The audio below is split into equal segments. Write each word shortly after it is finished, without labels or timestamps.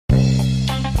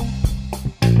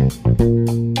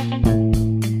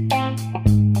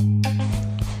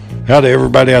Howdy,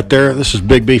 everybody out there. This is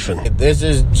Big Beefin'. This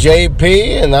is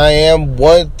JP, and I am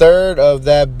 1/3 of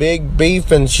that Big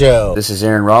Beefin' show. This is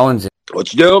Aaron Rollins.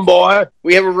 What you doing, boy?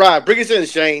 We have arrived. Bring us in,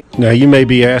 Shane. Now, you may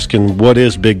be asking, what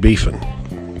is Big Beefin'?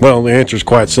 Well, the answer is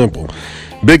quite simple.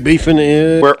 Big Beefin'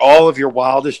 is where all of your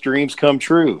wildest dreams come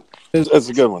true. That's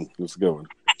a good one. That's a good one.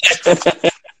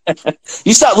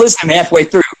 You stopped listening halfway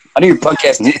through. I knew your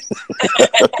podcast.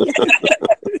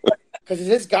 Because it's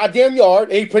his goddamn yard,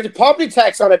 and he put the property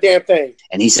tax on the damn thing.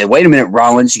 And he said, wait a minute,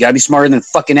 Rollins, you got to be smarter than a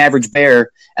fucking average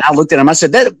bear. And I looked at him. I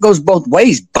said, that goes both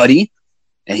ways, buddy.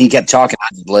 And he kept talking. I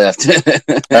just left.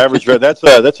 Average bear.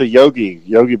 That's a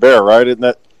Yogi Bear, right? Isn't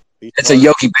that? That's a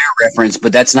Yogi Bear reference,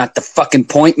 but that's not the fucking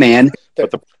point, man.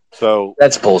 So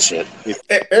that's bullshit.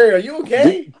 Hey, Aaron, are you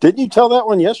okay? Didn't you tell that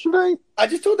one yesterday? I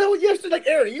just told that one yesterday. Like,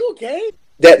 Aaron, are you okay?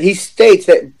 That he states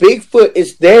that Bigfoot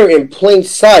is there in plain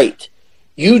sight.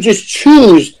 You just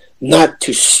choose not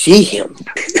to see him.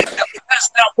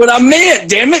 That's not what I meant,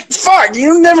 damn it. Fuck,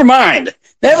 you never mind.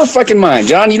 Never fucking mind,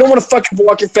 John. You don't want to fucking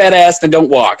walk your fat ass, then don't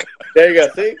walk. There you go.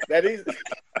 See? That easy.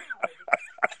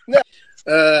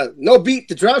 No beat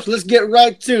to drop, so let's get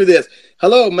right to this.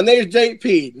 Hello, my name is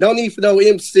JP. No need for no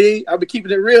MC. I've been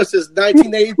keeping it real since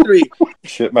 1983.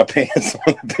 Shit my pants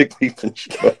on the Big Beefin'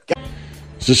 show.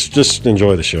 just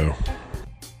enjoy the show.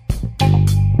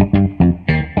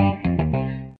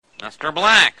 Mr.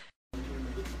 Black.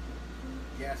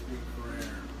 Gasping for air.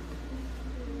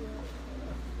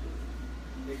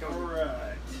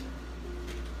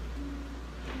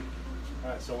 All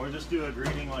right, so we'll just do a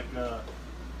greeting like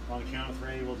on the count of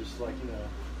three. We'll just like,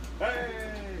 hey,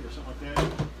 or something like that.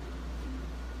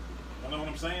 Y'all know what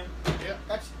I'm saying? Yeah,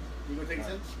 that's. You gonna take a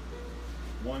sentence?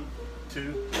 1,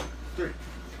 2, 3.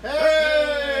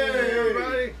 Hey,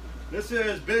 everybody! This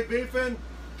is Big Beefin'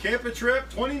 Camping Trip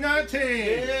 2019.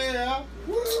 Yeah!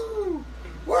 Woo!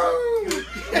 Woo!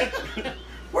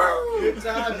 Woo! Good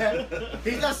time, man.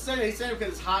 He's not saying it. He's saying it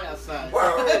because it's hot outside.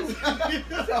 Woo!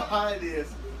 That's how hot it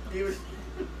is.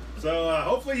 So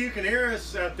hopefully you can hear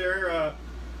us out there.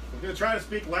 We're going to try to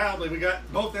speak loudly. We got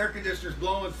both air conditioners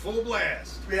blowing full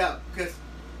blast. Yeah, because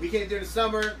we came during the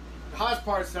summer, the hottest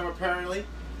part of summer apparently.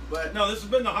 But no, this has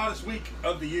been the hottest week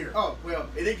of the year. Oh, well,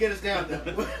 it didn't get us down though.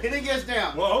 It didn't get us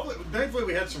down. Well, thankfully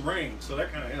we had some rain, so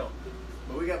that kind of helped.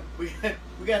 But we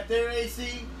got their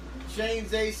AC,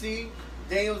 Shane's AC,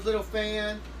 Daniel's little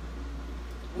fan.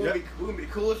 We're gonna be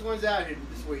the coolest ones out here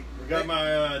this week. We got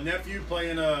my nephew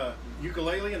playing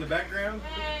ukulele in the background.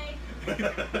 Hey.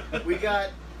 We got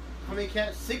how many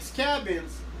 6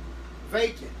 cabins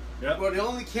vacant. Yep. We're the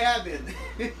only cabin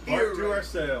Parked to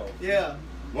ourselves. Yeah.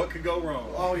 What could go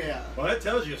wrong? Oh yeah. Well, that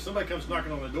tells you if somebody comes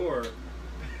knocking on the door,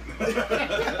 it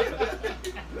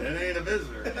ain't a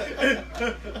visitor.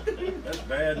 That's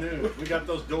bad news. We got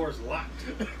those doors locked.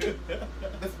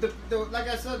 Like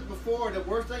I said before, the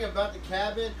worst thing about the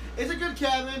cabin, it's a good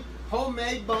cabin,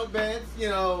 homemade bunk beds,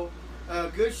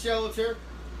 good shelter,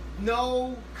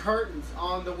 no curtains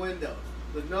on the windows.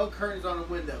 There's no curtains on the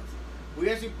windows. We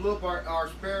actually blew up our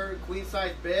spare queen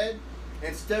size bed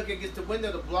and stuck it against the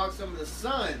window to block some of the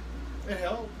sun. It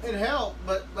helped. It helped,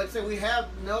 but like I said, we have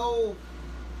no.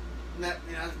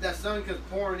 That sun comes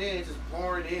pouring in, it's just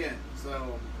pouring in.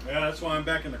 So yeah, that's why I'm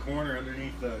back in the corner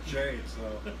underneath the shade,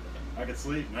 so I can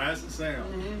sleep nice and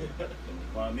sound. Mm-hmm.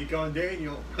 While Nico and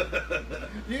Daniel.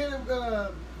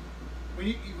 When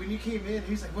you came in,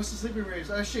 he's like, "What's the sleeping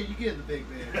arrangement?" Oh shit, you get in the big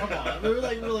bed. Come on, we were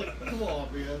like, "Come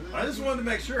on, man." I just wanted to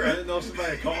make sure. I didn't know if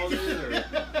somebody called it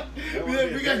or.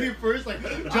 We got here first, like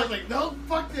John's like, "No,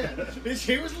 fuck that." And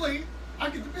she was late. I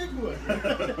get the big one.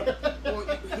 Well,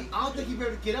 I don't think he'd be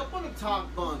able to get up on the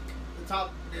top bunk. The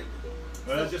top.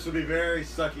 Well, it just would be very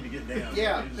sucky to get down.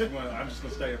 Yeah. I'm just going to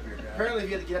stay up here, guys. Apparently, if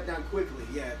you had to get up down quickly,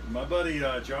 yeah. My buddy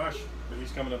Josh,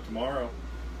 he's coming up tomorrow.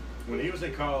 When he was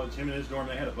in college, him and his dorm,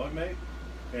 they had a bunkmate.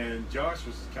 And Josh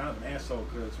was kind of an asshole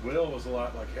because Will was a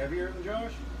lot heavier than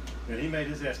Josh. And he made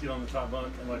his ass get on the top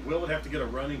bunk. And Will would have to get a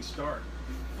running start.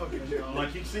 Fucking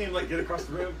Josh. You'd see him get across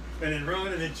the room and then run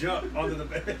and then jump onto the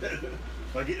bed.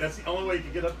 That's the only way you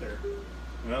could get up there.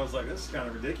 And I was like, this is kind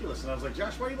of ridiculous. And I was like,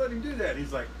 Josh, why you let him do that?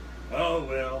 He's like, oh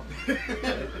well.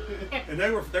 And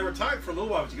they were tight for a little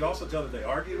while, but you could also tell that they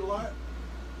argued a lot.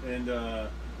 And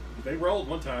they rolled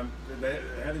one time. They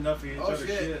had enough of each other's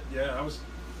shit. Yeah,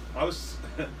 I was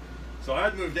so I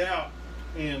had moved out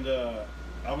and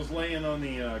I was laying on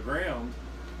the ground.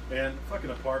 And fucking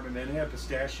apartment, man, they had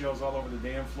pistachios all over the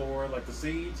damn floor, like the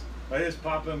seeds. I just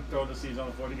pop them, throw the seeds on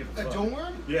the floor to get the A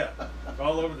dorm? Yeah,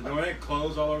 all over the door. They had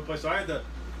clothes all over the place. So I had to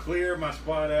clear my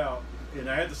spot out, and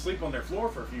I had to sleep on their floor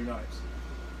for a few nights.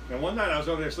 And one night I was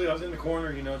over there sleeping. I was in the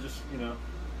corner, just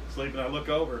sleeping. I look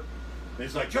over, And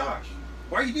he's like, Josh,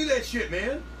 why you do that shit,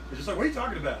 man? It's just like, what are you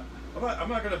talking about? I'm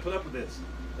not going to put up with this.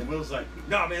 And Will's like,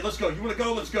 no, man, let's go. You want to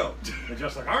go? Let's go. And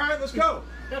Josh's like, all right, let's go.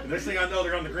 And next thing I know,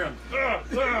 they're on the ground.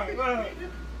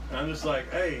 And I'm just like,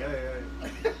 hey.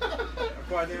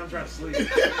 Quiet down, I'm trying to sleep.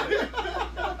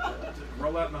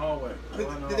 Roll out in the hallway.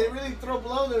 Did they really throw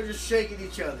blows? They were just shaking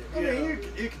each other. I mean,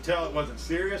 you could tell it wasn't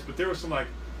serious, but there was some like,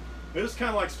 it was kind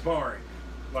of like sparring.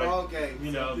 Like, okay.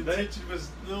 You know, The tension was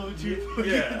low.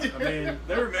 yeah, I mean,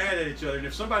 they were mad at each other, and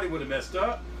if somebody would have messed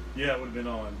up, yeah, it would have been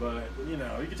on. But, you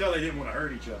know, you could tell they didn't want to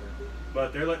hurt each other.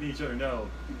 But they're letting each other know,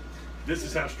 this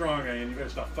is how strong I am, you better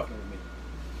stop fucking with me.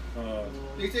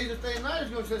 Do you think he's stay tonight or is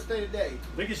he going to stay today?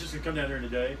 I think he's just going to come down here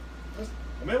today.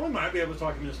 I mean, we might be able to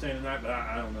talk him into staying tonight, but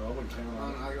I don't know. I wouldn't count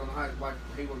on it. I don't know how his wife,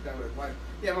 he worked out with his wife.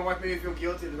 Yeah, my wife made me feel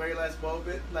guilty at the very last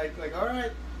moment. Like all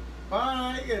right,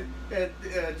 bye. And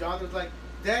Jonathan's like,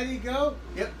 Daddy go?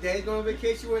 Yep, Daddy's going on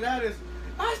vacation without us.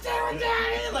 I stay with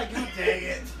Daddy! Like, God dang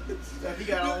it. So he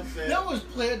got all set. That was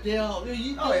planned down. Yeah,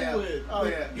 you know it. Oh,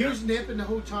 yeah. He was napping the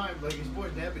whole time. Like, his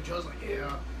boy's napping. John's like,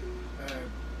 yeah.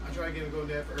 I tried to get him to go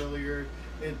nap earlier.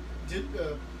 And did,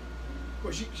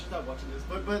 well, she's not watching this.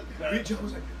 But John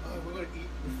was like, oh, we're going to eat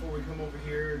before we come over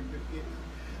here.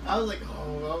 I was like,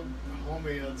 oh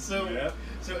man. So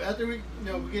after we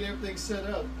get everything set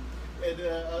up, and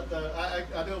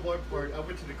I know one part. I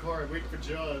went to the car and waited for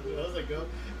John. And I was like, oh,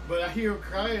 but I hear him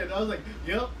crying. I was like,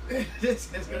 yep, it's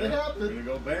gonna happen. It's gonna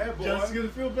go bad, boy. John's gonna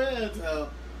feel bad.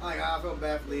 So I felt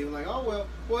bad for leaving. Like, oh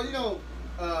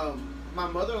well, my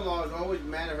mother-in-law is always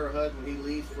mad at her husband when he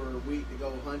leaves for a week to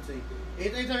go hunting.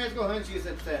 Anytime he has to go hunting, she gets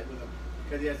upset with him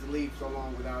because he has to leave so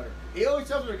long without her. He always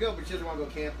tells her to go, but she doesn't want to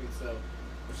go camping. So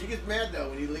she gets mad though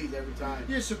when he leaves every time.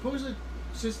 Yeah, supposedly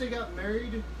since they got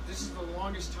married, this is the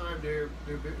longest time they're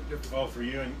Oh, for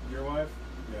you and your wife?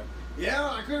 Yeah. Yeah,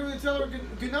 I couldn't really tell her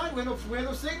good night. We had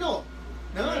no signal.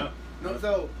 None. Yeah. No,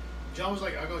 so John was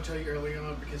like, I'm gonna tell you early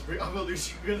on because I'm gonna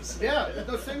lose you. yeah, there's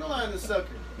no signal on this sucker.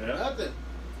 Yeah. Nothing.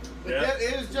 But Yeah.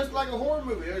 it is just like a horror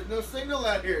movie. There's no signal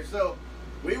out here, so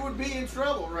we would be in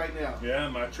trouble right now. Yeah,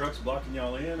 my truck's blocking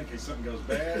y'all in case something goes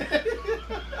bad.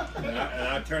 and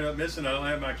I turn up missing. I don't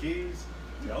have my keys.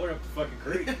 Y'all are up the fucking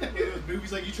creek. Those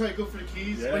movies like you try to go for the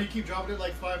keys, Yeah. but you keep dropping it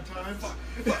like 5 times.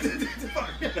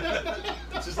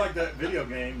 It's just like that video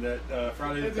game that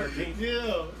Friday the 13th.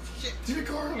 Yeah. Shit, to the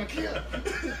car, I can't.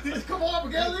 Come on,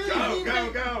 we gotta leave.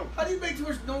 Go. How do you make too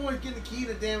much noise getting the key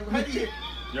to the damn? How do you?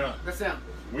 Yeah. That sound.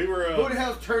 We were. Who the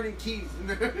hell's turning keys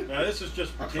Now this is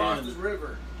just across pretend. this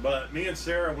river? But me and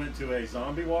Sarah went to a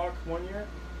zombie walk one year,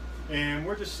 and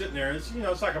we're just sitting there. It's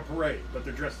it's like a parade, but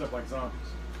they're dressed up like zombies.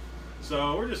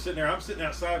 So we're just sitting there. I'm sitting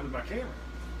outside with my camera,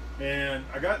 and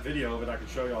I got video of it. I can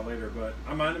show y'all later. But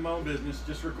I'm minding my own business,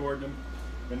 just recording them.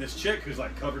 And this chick who's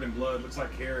like covered in blood, looks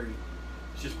like Carrie,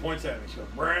 she just points at me. She goes,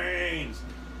 "Brains!"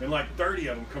 And like 30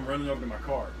 of them come running over to my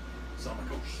car. So I'm like,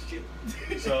 "Oh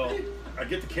shit!" So I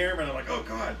get the camera and I'm like, "Oh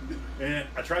god!" And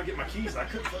I tried to get my keys. And I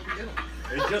couldn't fucking get them.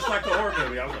 It's just like the horror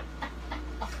movie. I was like.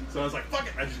 So I was like, fuck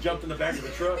it. I just jumped in the back of the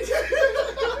truck.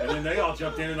 And then they all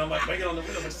jumped in, and I'm like banging on the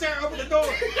window. I'm like, Sarah, open the door.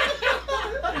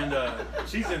 And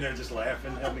she's in there just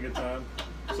laughing, having a good time.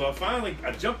 So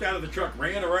I jumped out of the truck,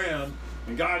 ran around,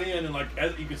 and got in. And like,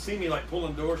 as you could see me like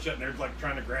pulling the door shut, and they're like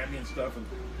trying to grab me and stuff. And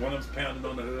one of them's pounding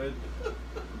on the hood.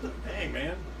 Dang,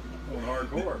 man. Going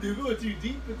hardcore. You're going too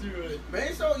deep into it.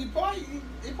 Man, so you probably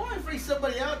freaked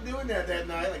somebody out doing that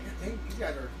night. Like, dang, these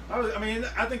guys are.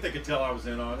 I think they could tell I was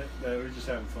in on it. We were just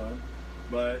having fun.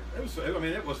 But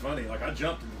it was funny. Like, I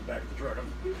jumped into the back of the truck.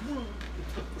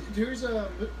 There's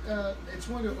it's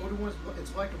one of the older ones.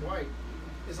 It's black and white.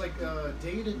 It's like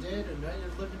Day of the Dead or Night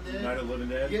of the Living Dead. Night of the Living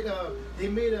Dead. Yeah, they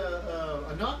made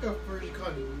a knockoff version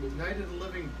called Night of the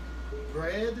Living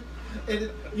Bread. And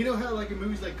you know how like in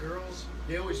movies like Girls,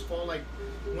 they always fall like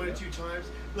 1 or 2 times.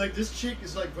 Like this chick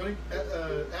is like running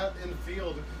out in the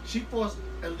field. She falls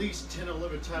at least 10 or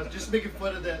 11 times, just making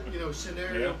fun of that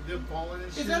scenario of them falling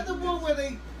and shit. Is that the one where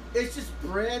it's just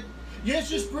bread? Yeah, it's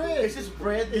just bread. It's just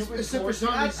bread. Except for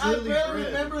zombies, I literally barely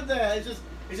bread. remember that. It's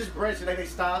just bread. So they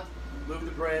stopped, move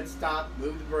the bread, stop,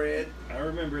 move the bread. I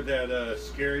remember that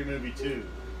Scary Movie 2.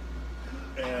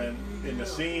 And in the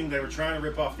scene, they were trying to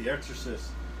rip off The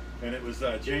Exorcist. And it was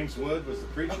James Wood was the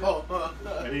preacher.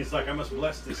 And he's like, I must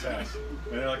bless this house.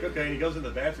 And they're like, okay. And he goes in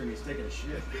the bathroom, he's taking a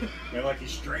shit. And like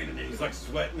he's straining it. He's like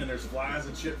sweating and there's flies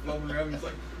and shit floating around. He's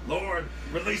like, Lord,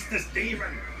 release this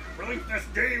demon. Release this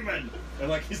demon. And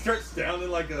like he starts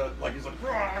sounding like he's like,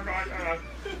 rah, rah, rah.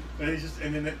 And he's just,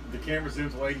 and then the camera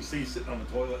zooms away. You see he's sitting on the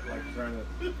toilet, like trying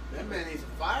to. That man needs a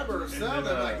fiber or something.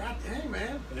 Then, like, God dang,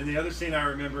 man. And then the other scene I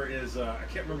remember is I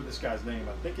can't remember this guy's name.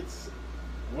 I think it's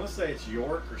I want to say it's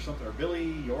York or something, or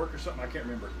Billy York or something. I can't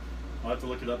remember. I'll have to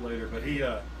look it up later. But he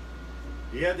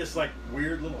had this like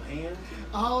weird little hand,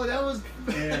 Oh, that was.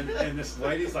 and this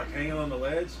lady's like hanging on the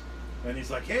ledge, and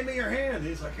he's like, "Hand me your hand." And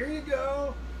he's like, "Here you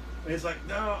go." And he's like,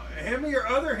 "No, hand me your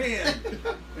other hand."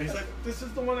 And he's like, "This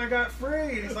is the one I got free."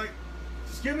 And he's like,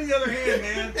 "Just give me the other hand,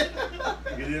 man."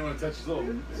 He didn't want to touch his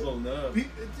little nub.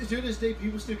 To this day,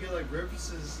 people still get like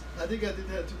references. I think I did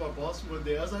that to my boss one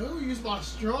day. I was like, "Oh, use my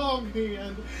strong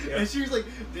hand," Yeah. and she was like,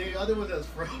 "The other one that's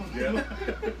from." Yeah.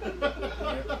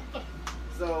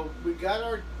 So we got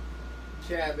our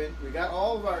cabin. We got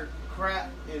all of our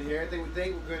crap in here. Everything we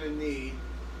think we're gonna need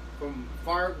from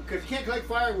fire, because you can't collect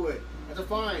firewood. That's a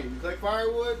fine. You collect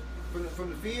firewood from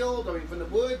the field, I mean from the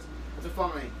woods. That's a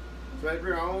fine. So we have to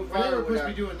bring our own We're never firewood. supposed to out.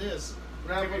 be doing this.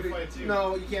 We're not Can't be supposed to fighting too.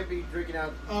 No, you can't be drinking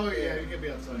out. Oh yeah, you can be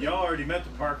outside. Y'all already met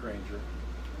the park ranger.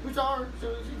 We saw her. She's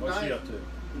What's nice. she up to?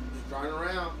 Just driving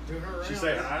around. Doing her around. She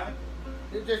say hi?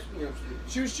 It just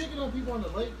She was checking on people on the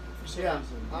lake for some Yeah.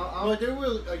 reason. I'll- But they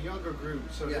were a younger group,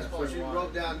 so yeah. that's So probably she why.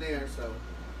 rode down there. So.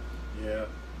 Yeah.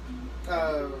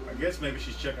 Uh, I guess maybe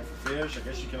she's checking for fish. I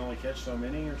guess she can only catch so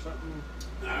many or something.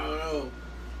 I don't know.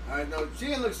 I know she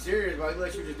didn't look serious, but I looked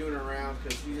like she was just doing her rounds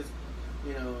because she just,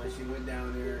 like she went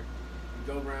down there,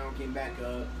 go around, came back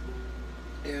up,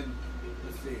 and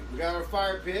let's see, we got our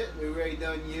fire pit. We already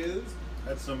done used.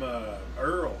 Had some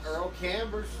Earls. Earl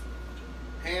Cambers,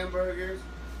 hamburgers,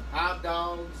 hot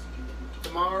dogs.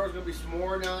 Tomorrow's gonna be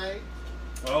s'more night.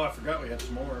 Oh, I forgot we had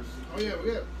s'mores. Oh yeah,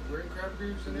 we got green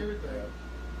crackers and everything. Yeah.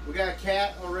 We got a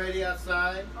cat already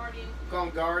outside. Guardian. We call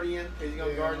him Guardian because he's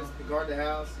gonna guard the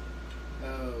house.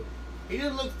 He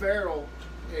doesn't look feral.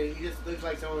 He just looks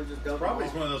like someone just dumped Probably him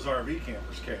he's off. one of those RV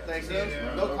campers cats. Think so?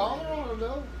 Yeah. No collar on him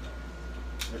though.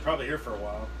 They're probably here for a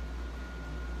while.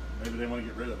 Maybe they want to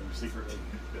get rid of him secretly.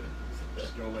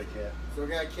 Just go away, cat. So we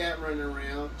got a cat running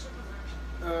around.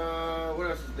 What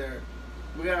else is there?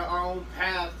 We got our own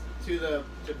path to the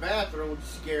bathroom, which is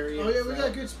scary. Oh in yeah, we got a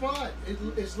itself. good spot.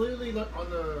 It's literally like on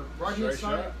the right hand Straight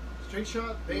side. shot. Straight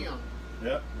shot, bam.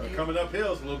 Yep. But coming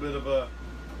uphill is a little bit of a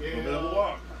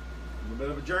walk, a little bit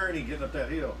of a journey getting up that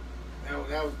hill. That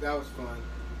was fun.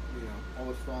 I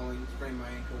was falling, sprained my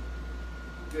ankle.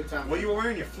 Good time. Well, you were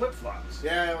wearing your flip flops.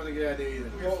 Yeah, that wasn't a good idea either.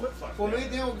 Your flip-flops Well, down me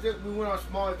there. then we went on a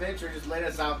small adventure, just let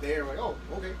us out there. Like, oh,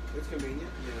 okay, it's convenient,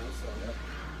 So. Yep.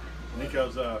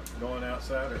 Nico's going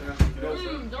outside or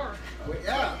Yeah. Dark. Well,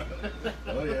 yeah.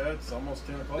 Oh yeah, it's almost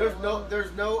 10 o'clock.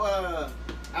 There's no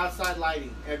outside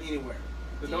lighting anywhere.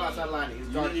 There's no outside lighting. It's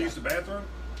You dark. didn't use the bathroom?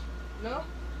 No?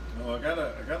 Oh, I got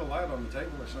a light on the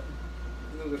table or something.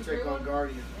 I'm gonna go check on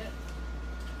Guardian.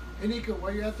 Hey Nico,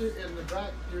 while you're out there in the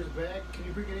back, there's a bag. Can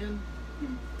you bring it in?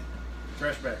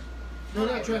 Trash bag. No,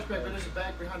 not a trash bag, but there's a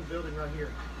bag behind the building right here.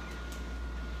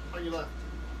 On your left.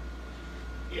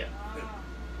 Yeah.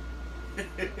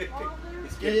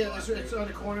 Yeah, it's on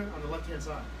the corner on the left hand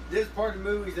side. This part of the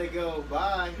movies they go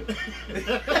bye.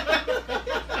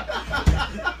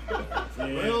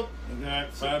 Yeah, Well- you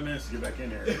got 5 minutes to get back in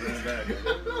there. Run back.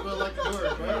 Well, like the door,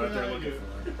 I'm right there behind looking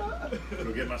you. for her.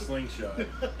 Go get my slingshot.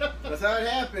 That's how it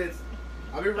happens.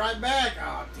 I'll be right back.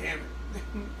 Oh damn it.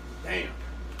 Damn.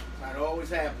 That's how it always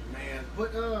happens, man.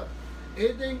 But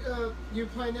anything you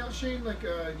planning out, Shane? Like you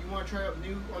want to try out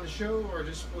new on the show, or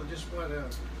just want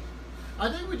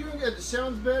I think we're doing it. It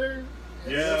sounds better.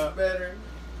 Yeah. That's better.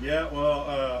 Yeah,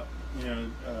 well,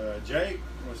 Jake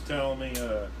was telling me.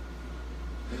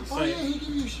 Oh yeah, he gave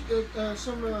you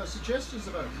some suggestions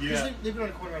about it. Yeah. Just leave it on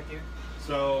the corner right there.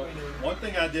 So one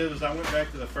thing I did was I went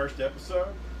back to the first episode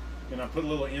and I put a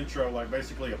little intro, like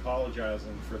basically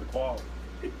apologizing for the quality,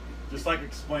 just like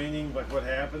explaining like what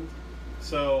happened.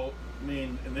 So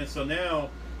so now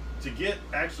to get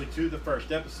actually to the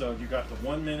first episode, you got the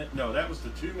 1 minute. No, that was the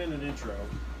 2 minute intro,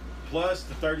 plus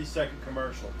the 30-second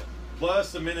commercial,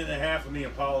 plus a minute and a half of me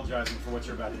apologizing for what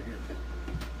you're about to hear.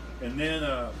 And then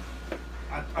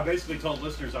I basically told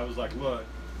listeners, I was like, look,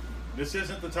 this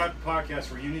isn't the type of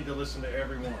podcast where you need to listen to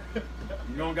every one.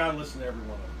 You don't got to listen to every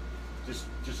one of them.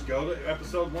 Just go to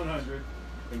episode 100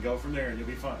 and go from there, and you'll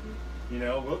be fine.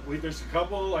 There's a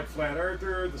couple like Flat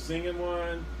Earther, the singing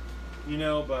one,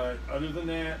 but other than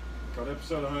that, go to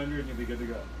episode 100 and you'll be good to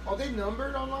go. Are they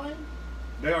numbered online?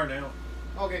 They are now,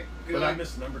 Okay. but I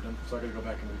misnumbered them, so I got to go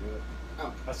back and redo it.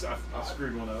 Oh. I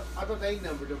screwed one up. I thought they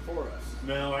numbered them for us.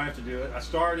 No, I have to do it. I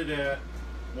started at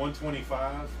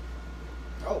 125.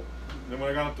 Oh. Then when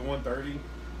I got up to 130,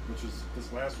 which is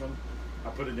this last one, I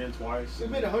put it in twice. We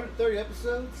made 130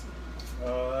 episodes.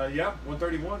 Yeah,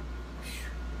 131.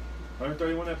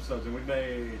 131 episodes, and we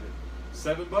made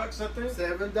 $7, I think.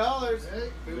 $7. Hey,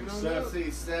 Moving Big on seven. up.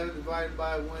 See, 7 divided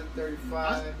by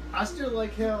 135. I still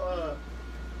like how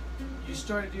you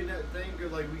started doing that thing where,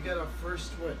 like, we got our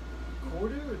first,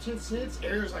 quarter or 10 cents?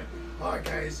 Aaron's like, all right,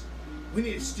 guys, we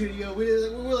need a studio. We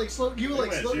were like slow. You were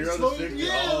like went slow, 0 to slow. 60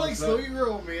 Yeah, all like of a slow sudden. your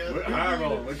roll, man. We're high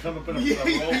rolling. We come up in a Rolls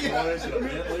Royce and a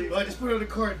Bentley. I just put it on a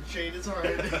card, Shane. It's all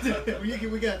right.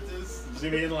 we got this. See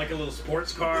me in like a little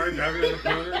sports car driving in the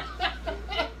corner.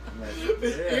 Yeah.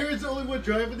 Aaron's the only one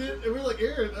driving it, and we're like,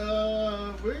 Aaron,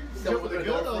 we're jumping the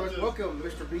gun on this. Welcome,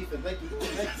 Mr. Beefin. Thank you.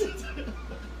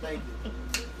 Thank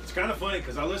you. It's kind of funny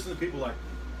because I listen to people like,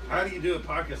 how do you do a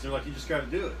podcast? They're like, you just got to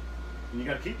do it. And you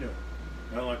got to keep doing it.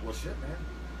 And I'm like, well, shit, man.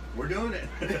 We're doing it.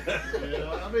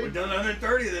 Yeah, I mean, We've done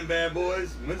 130 of them bad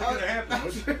boys. When's it going to happen?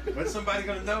 When's somebody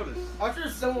going to notice? I'm sure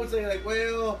someone would say, like,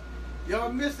 well,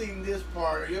 y'all missing this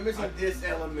part, or you're missing this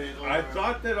element. Or, I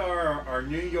thought that our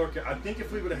New York, I think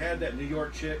if we would have had that New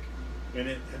York chick and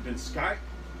it had been Skype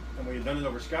and we had done it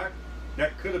over Skype,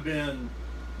 that could have been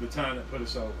the time that put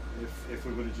us over. If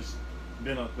we would have just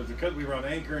been on, but because we were on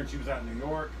Anchor and she was out in New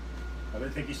York, I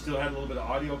didn't think he still had a little bit of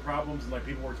audio problems and like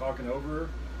people were talking over her.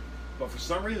 But for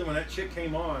some reason, when that chick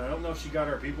came on, I don't know if she got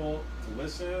our people to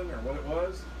listen or what it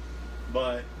was,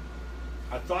 but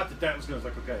I thought that was going to,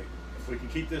 like, okay, if we can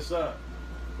keep this up,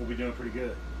 we'll be doing pretty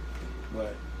good.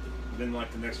 But then,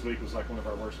 like, the next week was like one of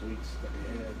our worst weeks that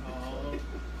we had.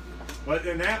 But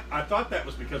in that, I thought that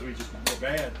was because we just were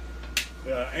bad.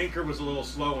 Anchor was a little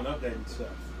slow in updating stuff.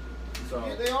 So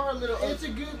Yeah, they are a little. it's a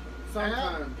good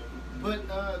Sometimes. but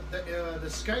the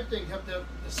Skype thing helped out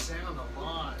the sound a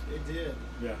lot. It did.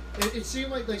 yeah, It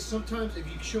seemed like sometimes if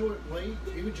you show it late,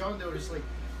 even John noticed, like,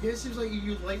 yeah, it seems like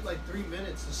you're late like 3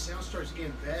 minutes, the sound starts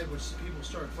getting bad when people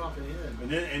start popping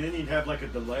in. and then you'd have like a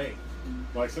delay.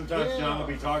 Like sometimes Yeah. John would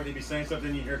be talking, he'd be saying something,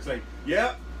 and you hear it say,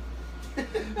 "Yep." Yeah,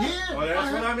 Well,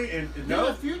 that's what I mean. And no, no,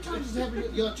 a few times it's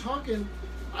happened. You're talking,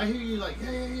 I hear you like, yeah,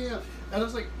 and I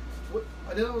was like, what?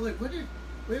 And then I was like, wait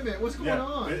a minute, what's going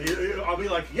on? I'll be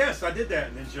like, "Yes, I did that,"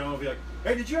 and then John will be like,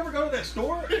 "Hey, did you ever go to that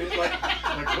store?" And it's like,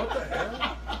 what the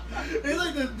hell? It's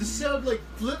like the sound like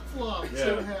flip flop Yeah.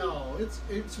 somehow.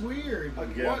 It's weird.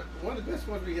 Like, Yeah. one of the best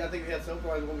ones I think we had so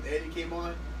far is the one with Eddie came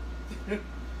on. The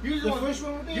first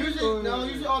one with Eddie?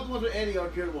 Usually all the ones with Eddie are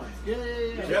good ones. Yeah.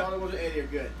 Usually all the ones with Eddie are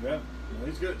good. Yeah, well,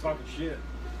 he's good at talking shit.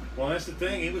 Well, that's the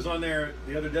thing. He was on there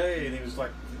the other day, and he was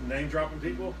like name dropping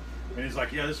people, and he's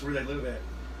like, "Yeah, this is where they live at."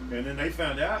 And then they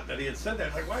found out that he had said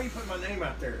that. Like, why are you putting my name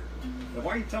out there? Like,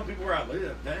 why are you telling people where I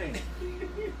live? Dang.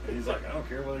 And he's like, I don't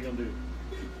care what they're gonna do.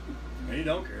 And he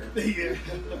don't care. Yeah.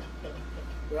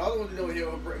 But all the ones that know here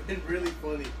were really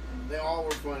funny. They all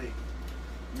were funny.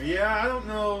 Yeah, I don't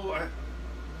know.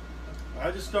 I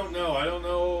just don't know. I don't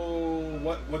know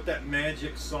what that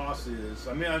magic sauce is.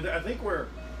 I mean, I think we're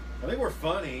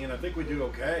funny, and I think we do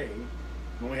okay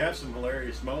when we have some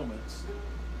hilarious moments.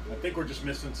 I think we're just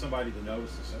missing somebody to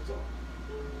notice us. That's all.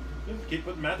 Just keep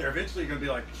putting them out there. Eventually, you're gonna be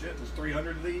like, shit. There's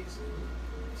 300 of these.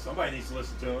 Somebody needs to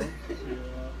listen to them.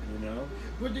 You know.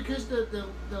 But because the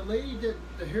lady that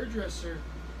the hairdresser,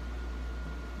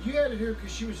 you added her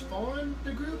because she was following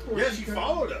the group, or Yeah, she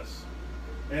followed us.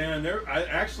 And I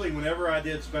actually, whenever I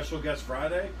did Special Guest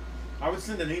Friday, I would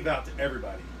send an invite to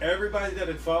everybody. Everybody that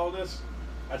had followed us,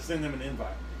 I'd send them an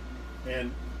invite.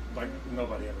 And like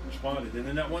nobody ever responded. And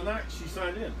then that one night, she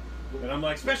signed in. And I'm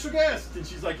like, special guest. And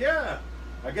she's like, yeah,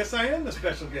 I guess I am the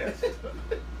special guest.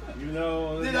 Even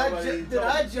though Then nobody told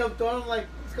I me. jumped on. I'm like,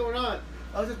 what's going on?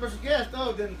 I was a special guest.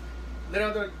 Oh, then later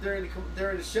on during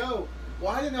the show,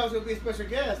 well, I didn't know I was going to be a special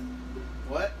guest.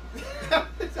 What?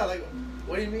 It's not like,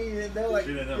 what do you mean you didn't know? Like,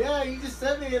 She didn't know. yeah, you just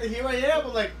said me, and here I am.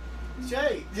 I'm like,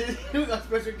 Shay, you got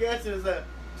special guest. It was a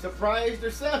surprise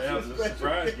herself. Yeah, it was a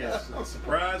surprise guest. A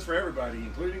surprise for everybody,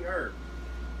 including her.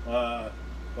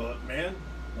 But man,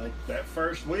 like that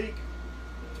first week,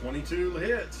 22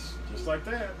 hits, just like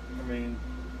that. I mean,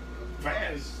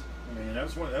 fast. I mean,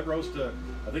 that rose to,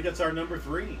 I think that's our number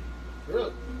 3.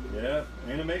 Really? Yeah,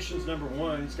 animation's number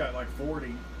 1. It's got like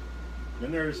 40.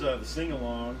 Then there's the sing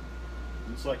along.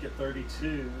 It's like at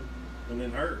 32, and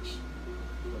then hers,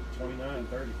 like 29,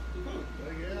 30.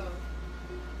 Yeah.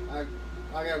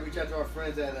 I gotta reach out to our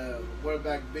friends at What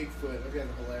About Bigfoot. I think they're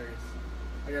hilarious.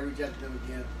 I gotta reach out to them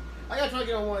again. I gotta try to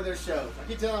get on one of their shows. I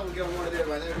keep telling them to get on one of theirs,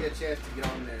 but I never get a chance to get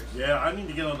on theirs. Yeah, I need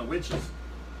to get on the witches.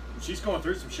 She's going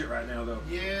through some shit right now, though.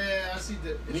 Yeah, I see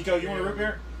the. Nico, you want a root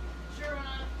beer? Sure.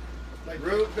 Like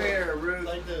Root beer, root.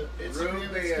 like the Root Instagram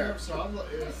and beer. stuff. So I'm like,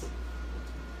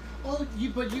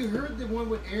 but you heard the one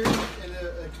with Aaron in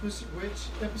the Explicit Witch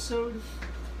episode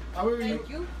I remember Thank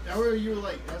you. I remember you were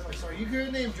like, I was like, sorry, you hear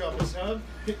a name drop us, huh?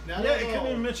 Not Yeah, at you couldn't all.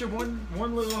 even mention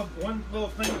one little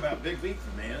thing about Big Beefy,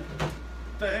 man. What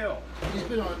the hell? He's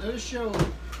been on another show.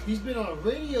 He's been on a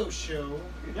radio show.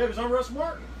 Yeah, it was on Russ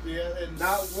Martin. Yeah, and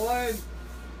Not one.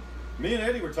 Me and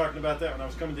Eddie were talking about that when I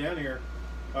was coming down here.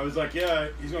 I was like, yeah,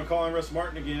 he's going to call on Russ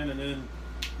Martin again and then,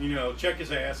 check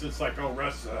his ass. It's like, oh,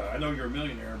 Russ, I know you're a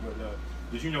millionaire, but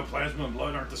did you know plasma and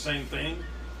blood aren't the same thing?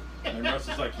 And Russ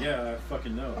is like, yeah, I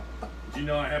fucking know. Did you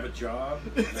know I have a job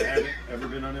and I haven't ever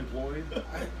been unemployed?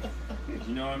 Did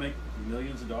you know I make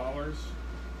millions of dollars?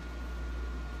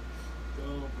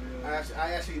 oh man.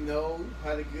 I actually know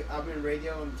how to get. I've been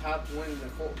radio and top one in the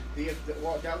four.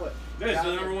 Got what? Yeah, he's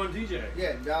the number one DJ.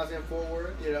 Yeah, Dallas and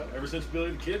forward. Ever since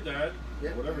Billy the Kid died,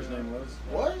 Yeah. whatever his name was.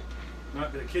 What?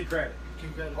 Not the Kid Craddock.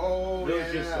 Keep that. Oh Billy yeah.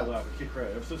 the Kid's still alive, but Kid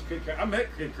Craddock. Ever since Kid Craddock, I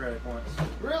met Kid Craddock once.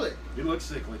 Really? He looked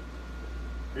sickly.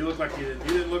 He looked like he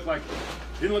didn't look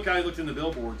how he looked in the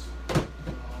billboards.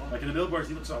 Like in the billboards,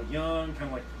 he looks all young, kind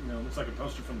of like looks like a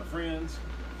poster from the Friends.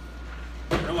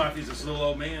 In real life, he's this little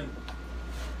old man.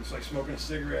 He's like smoking a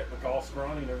cigarette, like all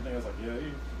scrawny and everything. I was like, yeah,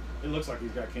 it looks like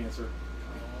he's got cancer.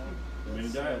 I mean,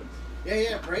 he died.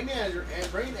 Yeah. Brain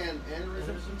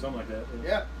aneurysm. Something like that.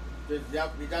 Yeah. He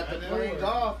got I the know brains it.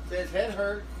 off. Says head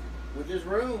hurt with his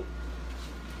room.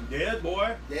 Dead,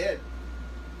 boy. Dead.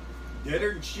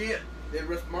 Deader than shit. Then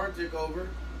Russ Martin took over.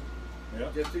 Yeah.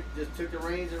 Just took the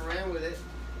reins and ran with it.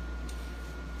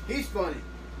 He's funny.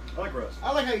 I like Russ.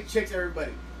 I like how he checks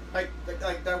everybody. Like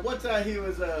that one time he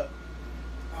was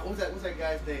what's that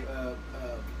guy's name?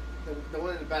 The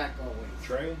one in the back always.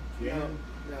 Trey, Dan.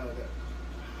 No.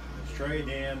 Trey,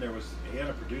 Dan. He had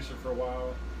a producer for a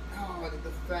while. Oh, the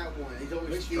fat one. He's always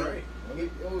Big stealing. Trey. He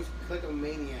always like a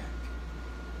maniac.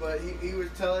 But he was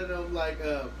telling them like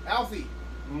Alfie.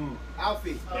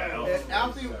 Alfie. Yeah, And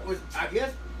Alfie was, I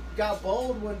guess, got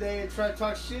bold one day and tried to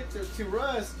talk shit to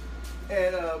Russ,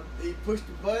 and he pushed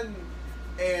the button,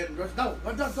 and Russ, no,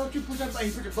 don't you push that button.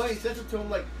 He pushed the button. He said to him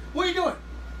like, "What are you doing?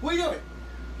 What are you doing?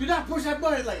 Do not push that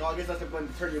button." Like, oh, I guess that's the button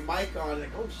to turn your mic on. Like,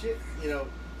 oh shit,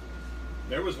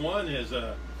 There was one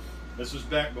this was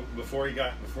back before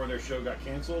their show got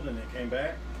canceled and it came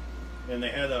back, and they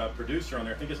had a producer on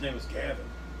there. I think his name was Gavin,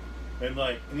 and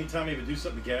like anytime he would do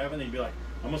something to Gavin, he'd be like,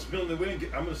 I'm gonna spin the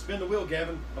wheel,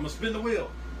 Gavin. I'm gonna spin the wheel.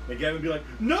 And Gavin would be like,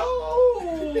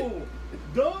 no,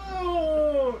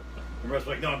 don't. And Russ was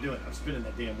like, no, I'm doing it. I'm spinning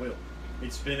that damn wheel.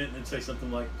 He'd spin it and then say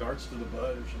something like darts to the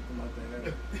butt or something like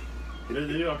that.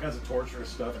 They did all kinds of torturous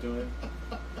stuff to him.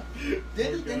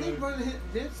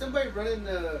 Did somebody run in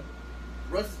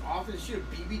Russ's office and shoot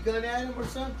a BB gun at him or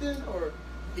something? Or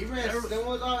he ran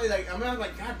someone's office? Like, I mean, I'm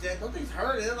like, God damn, those things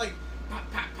hurt. And they're like, pop,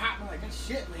 pop, pop. I'm like, that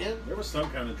shit, man. There was some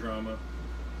kind of drama.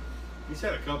 He's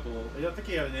had a couple. I think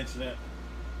he had an incident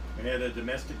and he had a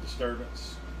domestic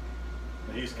disturbance.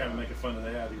 And he's kind of making fun of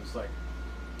that. He was like,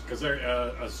 because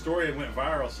a story went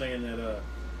viral saying that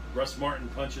Russ Martin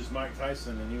punches Mike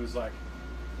Tyson, and he was like,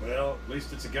 well, at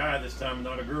least it's a guy this time and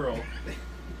not a girl.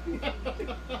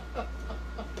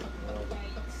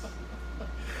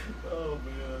 Oh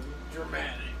man.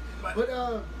 Dramatic. But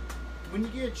when you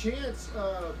get a chance,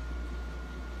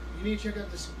 you need to check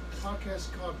out this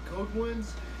podcast called Code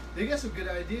Ones. They got some good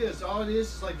ideas. All it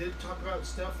is like they talk about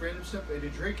stuff, random stuff, and they're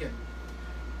drinking.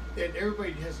 And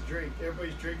everybody has a drink.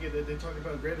 Everybody's drinking, and they talk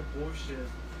about random bullshit.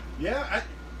 Yeah,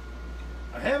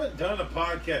 I haven't done a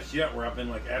podcast yet where I've been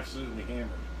like absolutely hammered,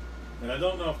 and I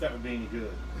don't know if that would be any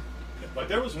good. Like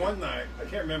there was one night, I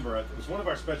can't remember. It was one of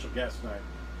our special guest night,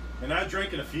 and I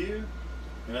drank a few,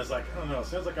 and I was like, I don't know. It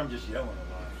sounds like I'm just yelling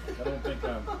a lot. I don't think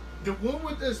I'm. The one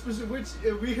with the specific, which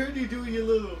we heard you doing your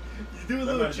little,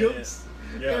 might be jokes.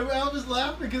 Yeah. And I was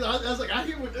laughing because I was like, I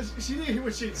hear what she didn't hear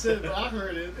what she said, but I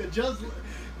heard it. And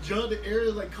John the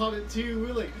area like caught it too. We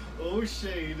were like, oh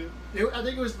shade. I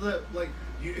think it was the like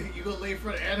you gonna lay in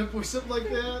front of Adam or something like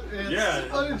that. And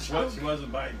Yeah, she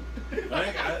wasn't biting. I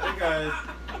think I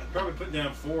probably put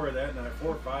down 4 of that night, 4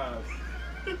 or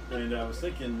 5. And I was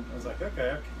thinking, I was like,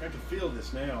 okay, I can feel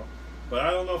this now. But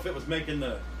I don't know if it was making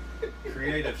the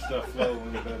creative stuff flow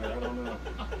any better. I don't know.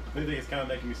 I think it's kind of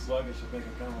making me sluggish. I think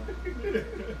I'm kind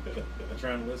of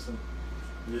trying to listen.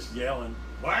 I'm just yelling.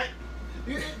 What?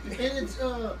 And it's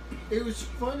it was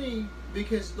funny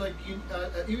because like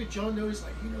even John noticed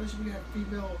like we have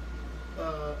female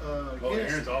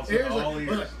guests. Aaron's also Aaron's all like,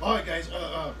 ears. all right guys,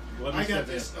 Let me I got sit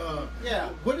this. Yeah.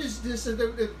 What is this? And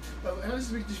how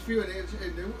does it make you feel? And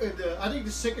I think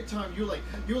the second time you were like,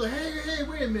 hey,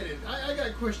 wait a minute, I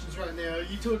got questions right now.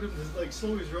 You told him to like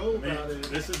slow his roll about it.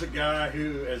 This is a guy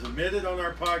who has admitted on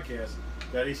our podcast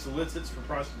that he solicits for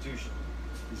prostitution.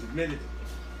 He's admitted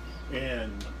it.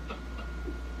 And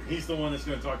he's the one that's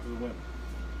going to talk to the women.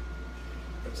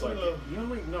 It's like you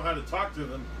only know how to talk to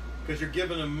them because you're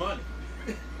giving them money.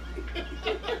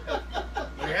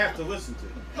 They have to listen to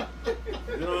you.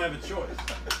 They don't have a choice.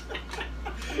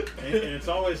 And it's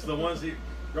always the ones that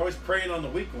you're always preying on the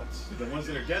weak ones, the ones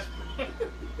that are desperate.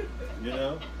 You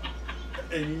know?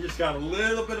 And you just got a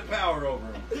little bit of power over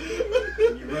them.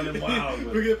 And you're running wild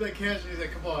with Bring up that cash and he's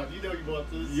like, come on, you know you want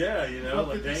this. yeah, you know,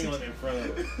 like dangling it in front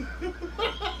of them.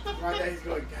 Right now he's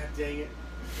going, God dang it.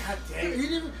 God dang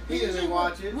it. He doesn't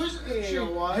watch it. He He ain't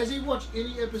gonna watch. Has he watched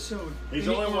any episode? He's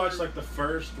Any only or- watched like the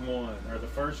first one or the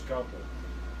first couple,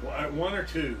 one or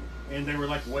two, and they were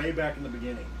like way back in the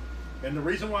beginning. And the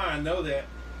reason why I know that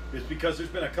is because there's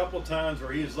been a couple times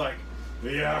where he's like,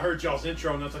 "Yeah, I heard y'all's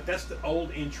intro," and I was like, "That's the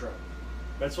old intro.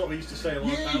 That's what we used to say a long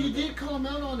Yeah, time you ago." did call him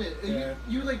out on it. And Yeah.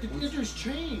 you were like, the intro's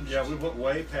changed. Yeah, we went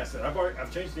way past that.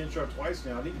 I've changed the intro twice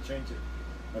now. I need to change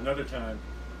it another time.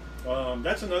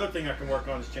 That's another thing I can work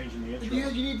on is changing the intro. Yeah,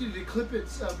 you need to do the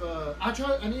clippets of.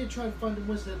 I need to try to find the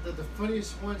ones that the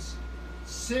funniest ones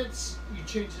since you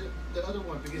changed the other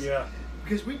one because Yeah.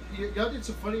 because y'all did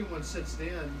some funny ones since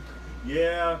then.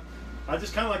 Yeah, I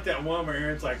just kind of like that one where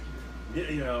Aaron's like,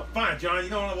 you know, fine, John, you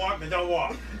don't want to walk, then don't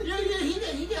walk. Yeah,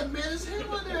 he got mad as hell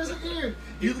on there. I was like, Aaron,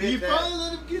 you bit that. finally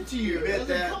let him get to you. He I bit was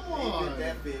like, that. come on. He bit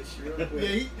that bitch real quick.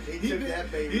 Yeah, he took bit-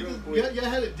 that bait he real just- quick. Y'all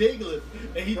had a dangle it,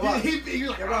 and he Come on. did. He was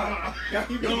like, Come on. "Ah." Yeah,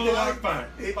 He You bit don't want to that. walk, fine.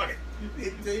 He- Fuck it. He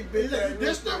bit He's that like, real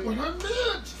that's not quick. what I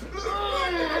meant.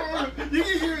 You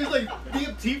can hear his like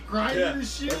damn teeth grinding Yeah, and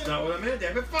shit. that's not what I meant,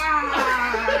 damn it. Fine!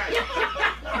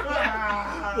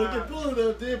 Like they're pulling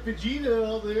that damn Vegeta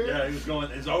out there. Yeah, he was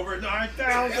going, it's over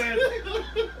 9,000!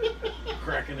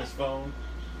 Cracking his phone.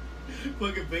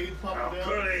 Fucking veins How popping out.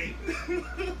 could he?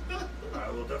 I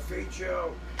will defeat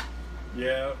you.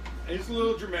 Yeah, he's a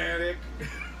little dramatic.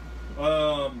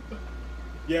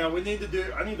 Yeah, I need to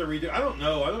redo. I don't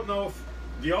know if,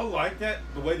 do y'all like that,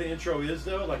 the way the intro is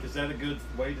though? Like, is that a good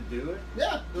way to do it?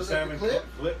 Yeah, Just the having clip.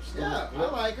 clips? Yeah, I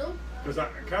like him. Because I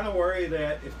kind of worry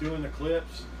that if doing the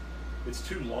clips, it's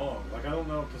too long. Like, I don't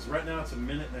know, because right now it's a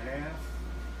minute and a half.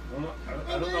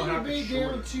 I don't know how to be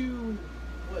short down it. to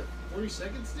what 40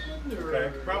 seconds then, or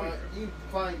Okay, probably. You can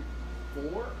find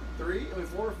 4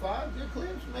 or 5 good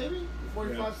clips, maybe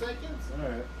 45 seconds. All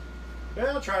right. Yeah,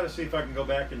 I'll try to see if I can go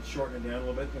back and shorten it down a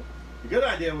little bit. The good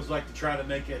idea was like to try to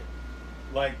make it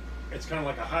like it's kind of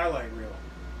like a highlight reel,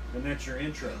 and that's your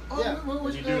intro. Oh, Yeah. what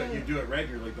was You do it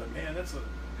regularly, but man, that's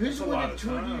Who's a the lot one that of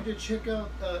told you time. to check out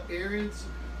Aaron's?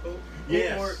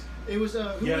 Yes. Or it was who Yeah,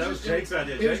 was that it? was Jake's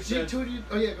idea. It was Jake Jake said- told you.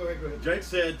 Oh yeah, go ahead. Jake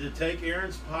said to take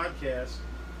Aaron's podcast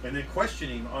and then question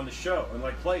him on the show and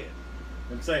like play it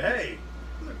and say, hey,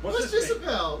 What's this mean?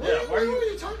 about? Yeah, What are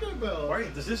you talking about?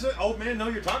 Does this old man know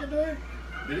you're talking to him?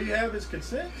 Did he have his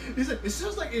consent? He's like, it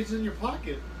sounds like it's in your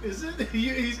pocket. Is it?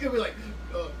 He's gonna be like,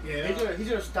 yeah. He's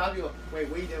gonna stop you. Wait,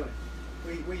 what are you doing?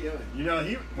 What are you doing? You know,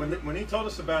 when he told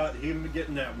us about him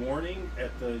getting that warning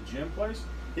at the gym place,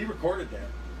 he recorded that.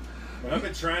 And I've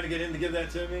been trying to get him to give that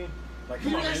to me. Like, come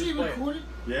He on, man, actually just play it. recorded.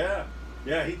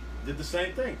 Yeah, he did the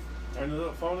same thing. Turned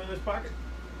the phone in his pocket,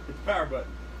 hit the power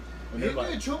button. And He they're can get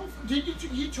in like, trouble.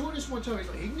 He told us one time. He's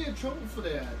like, he can get in trouble for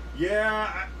that.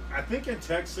 yeah, I think in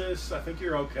Texas, I think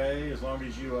you're okay as long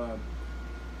as you.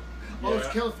 Oh, it's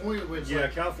California where it's Yeah,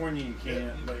 like, California you can't.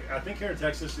 Yeah. But I think here in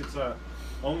Texas, it's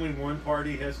only one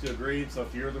party has to agree. So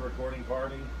if you're the recording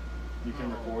party, you can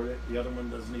Oh. record it. The other one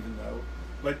doesn't even know.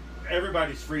 But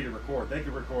everybody's free to record. They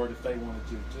could record if they wanted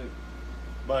to too.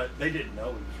 But they didn't know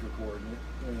he was recording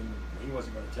it, and he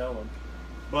wasn't going to tell them.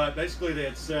 But basically, they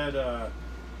had said,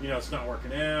 it's not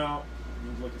working out. You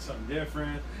need to look at something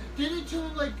different. did he tell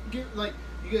him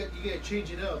you gotta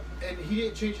change it up, and he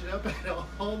didn't change it up at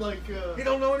all. Like He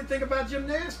don't know anything about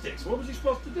gymnastics. What was he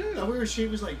supposed to do? we were. She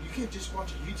was like, you can't just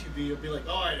watch a YouTube video and be like,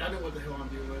 all right, I know what the hell I'm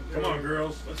doing. Come on,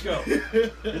 girls, let's go.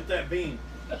 Hit that beam.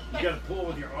 You got to pull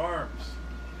with your arms.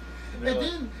 And they're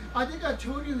like, then I think I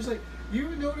told you, it was like, you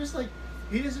ever notice like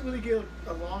he doesn't really get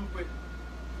along with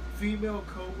female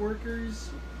coworkers.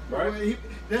 Right. Or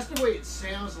that's the way it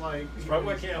sounds like. It's probably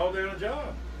why I can't hold down a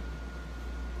job.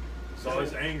 He's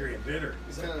always angry and bitter.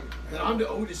 He's kind of, I'm the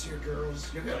oldest here,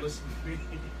 girls. You gotta listen to me.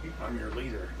 I'm your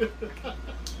leader.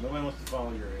 Nobody wants to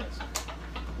follow your ass.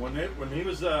 When he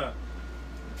was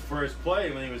for his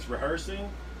play, when he was rehearsing,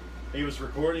 he was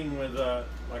recording with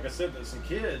like I said, some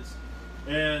kids,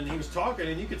 and he was talking,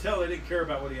 and you could tell they didn't care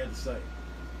about what he had to say.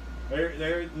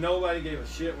 Nobody gave a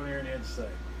shit what Aaron had to say,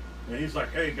 and he's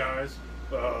like, "Hey guys,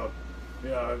 we're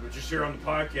just here on the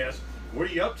podcast. What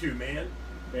are you up to, man?"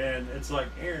 And it's like,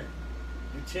 Aaron,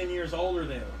 you're 10 years older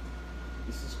than him.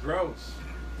 This is gross.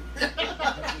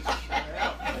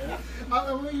 I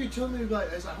remember you told me about.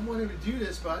 I was like, I want him to do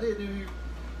this, but I didn't know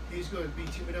he's going to be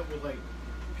teaming up with like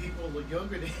people like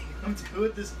younger than him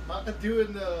doing this,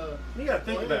 doing the. You got to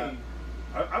think play. about it.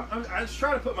 I just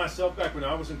try to put myself back when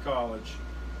I was in college,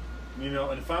 you know,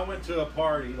 and if I went to a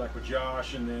party like with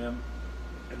Josh and them,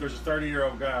 and there's a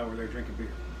 30-year-old guy over there drinking beer,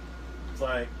 it's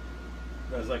like,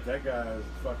 I was like, that guy is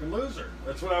a fucking loser.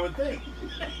 That's what I would think.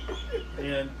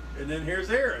 and then here's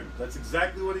Aaron. That's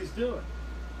exactly what he's doing.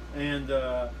 And,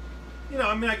 you know,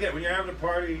 I mean, I get it. When you're having a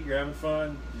party, you're having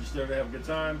fun, you're just there to have a good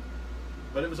time.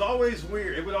 But it was always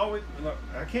weird. It would always,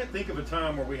 I can't think of a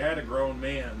time where we had a grown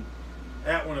man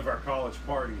at one of our college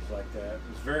parties like that. It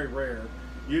was very rare.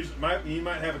 Usually, you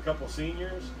might have a couple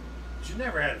seniors, but you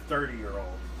never had a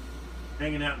 30-year-old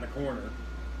hanging out in the corner.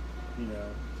 You know,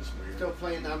 just weird. Still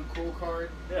playing I'm Cool card.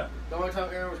 Yeah. The only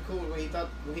time Aaron was cool was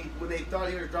when they thought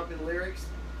he was dropping lyrics,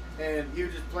 and he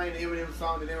was just playing the Eminem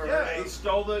song they never heard Yeah, of. he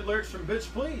stole the lyrics from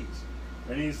Bitch Please.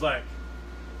 And he's like,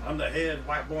 I'm the head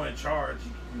white boy in charge.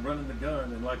 You running the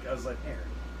gun. And like, I was like, Aaron.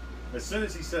 As soon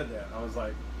as he said that, I was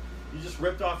like, you just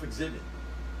ripped off Exhibit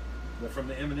from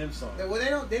the Eminem song. Yeah,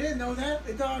 well, they didn't know that.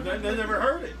 They thought They never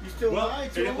heard it. You still well,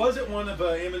 lied to and him. it wasn't one of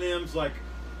Eminem's like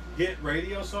hit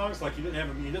radio songs. Like he doesn't have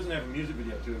a music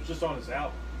video to it. It's just on his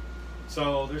album.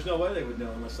 So there's no way they would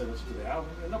know unless they listened to the album.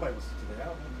 And nobody listened to the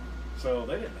album, so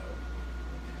they didn't know.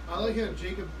 I like how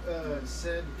Jacob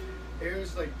said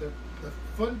Aaron's like the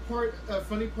funny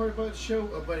part about the show,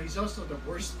 but he's also the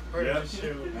worst part of the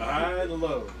show. The high and the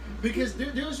low. Because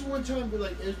there was one time where,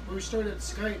 like, as we started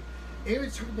Skype,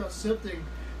 Aaron's talking about something,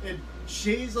 and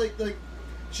Shay's like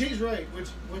Shay's right.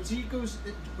 Once he goes,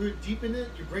 we're deep in it,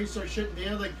 your brain starts shutting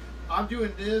down. Like, I'm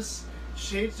doing this,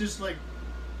 Shay's just like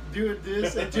doing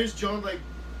this, and just John like,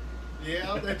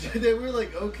 yeah. They were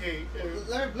like, okay.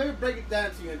 Let me break it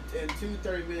down to you in 2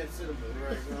 30-minute syllables.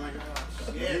 Right? We're like, oh,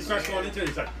 shit, And he starts going into it.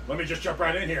 He's like, let me just jump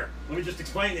right in here. Let me just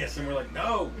explain this. And we're like,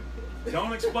 no,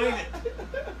 don't explain it.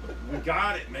 We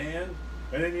got it, man.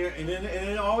 And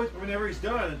then always, whenever he's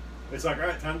done, it's like, all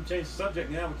right, time to change the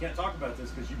subject. Now we can't talk about this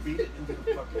because you beat it into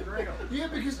the fucking ground. Yeah,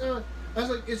 because I was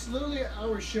like, it's literally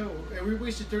our show, and we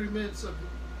wasted 30 minutes of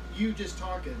you just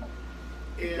talking.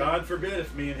 And God forbid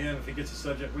if me and him, if he gets a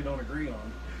subject we don't agree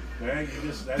on. Man,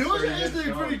 that's those 30 are minutes actually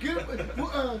gone. pretty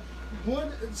good.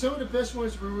 Some of the best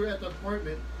ones we were at the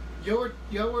apartment. Y'all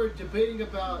were debating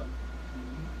about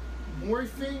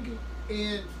morphing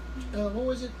and what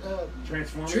was it?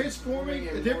 Transforming.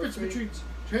 The and difference morphing. between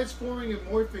transforming and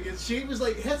morphing. And she was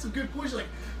like, had some good points. Like,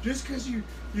 just because you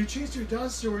changed your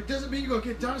dinosaur, it doesn't mean you're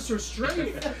gonna get dinosaur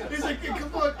straight. He's like,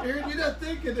 come on, Aaron, you're not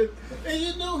thinking it. And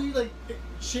you know, he like,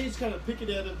 Shane's kind of picking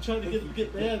at him, trying to get him to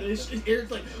get mad. And Aaron's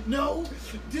like, no,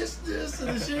 this. And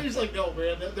then Shane's like, no,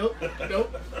 man, nope,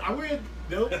 I win.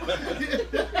 Nope.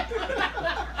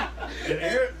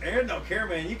 And Aaron don't care,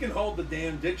 man. You can hold the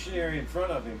damn dictionary in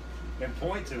front of him and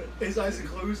point to it. His eyes are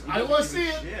closed. He I doesn't want to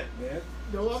give see a it. Shit, man.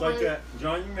 No, It's I'm like right. that.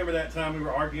 John, you remember that time we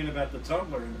were arguing about the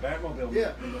Tumbler in the Batmobile?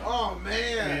 Yeah. movie? Oh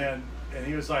man. And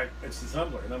he was like, it's the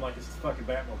Tumbler. And I'm like, it's the fucking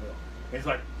Batmobile. And he's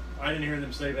like, I didn't hear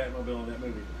them say Batmobile in that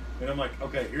movie. And I'm like,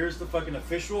 okay, here's the fucking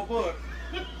official book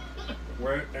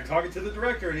where they're talking to the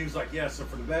director. And he was like, yeah, so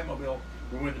for the Batmobile,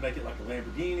 we wanted to make it like a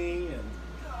Lamborghini.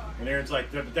 And Aaron's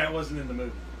like, but that wasn't in the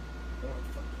movie. I'm like,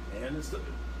 fuck, man,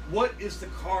 what is the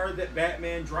car that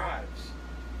Batman drives?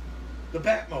 The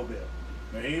Batmobile.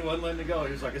 And he wasn't letting it go.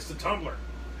 He was like, it's the Tumbler.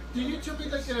 Did you tell me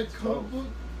like in a comic book,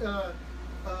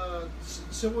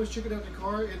 someone was checking out the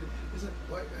car and it's like,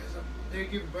 what? They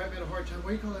give Batman a hard time.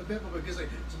 Why do you call it a Batmobile? Because like,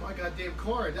 it's my goddamn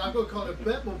car. And I'm gonna call it a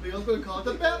Batmobile. I'm gonna call it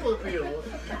the Batmobile.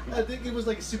 I think it was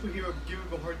like a superhero giving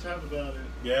him a hard time about it.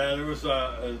 Yeah, there was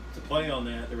to play on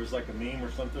that. There was like a meme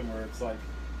or something where it's like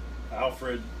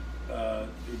Alfred,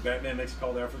 Batman makes a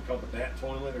call to Alfred called the Bat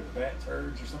Toilet or the Bat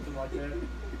Turds or something like that. And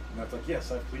I was like,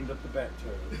 yes, I've cleaned up the Bat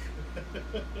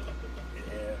Toilet.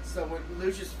 Yeah. So when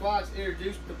Lucius Fox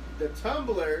introduced the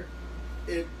Tumbler,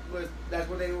 that's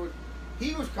what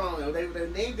he was calling it. They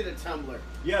named it a Tumbler.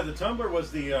 Yeah, the Tumbler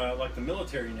was the like the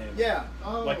military name. Yeah.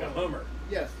 Like a Hummer.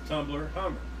 Yes. Tumbler,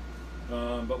 Hummer.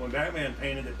 But when Batman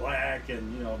painted it black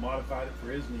and modified it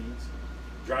for his needs,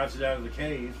 drives it out of the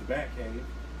cave, the Bat Cave.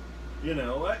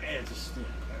 And just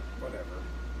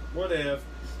whatever.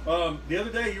 The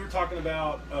other day you were talking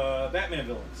about Batman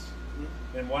villains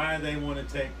and why they want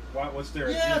to take what's their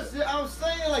Yes, agenda. I was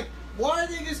saying like, why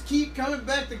do they just keep coming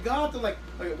back to Gotham? Like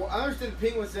well, I understand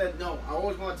Penguin said no. I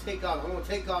always want to take Gotham. I want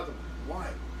to take Gotham. Why?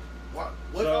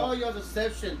 What's all y'all's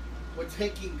obsession with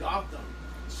taking Gotham?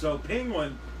 So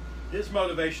Penguin, his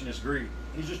motivation is greed.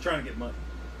 He's just trying to get money.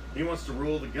 He wants to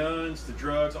rule the guns, the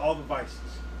drugs, all the vices.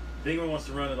 Penguin wants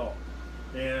to run it all,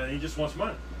 and he just wants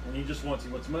money, and he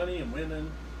wants money and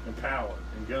women and power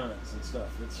and guns and stuff.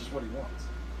 That's just what he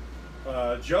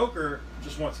wants. Joker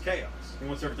just wants chaos. He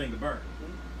wants everything to burn,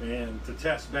 and to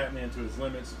test Batman to his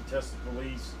limits, to test the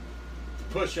police, to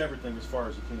push everything as far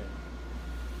as he can.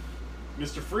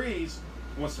 Mr. Freeze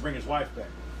wants to bring his wife back.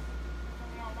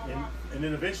 And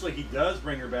then eventually he does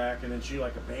bring her back, and then she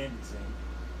like abandons him.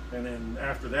 And then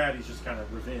after that, he's just kind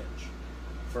of revenge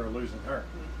for losing her.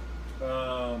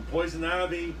 Poison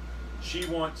Ivy, she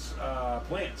wants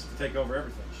plants to take over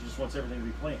everything. She just wants everything to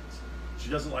be plants. She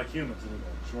doesn't like humans anymore.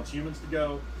 She wants humans to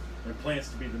go and plants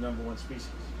to be the #1 species.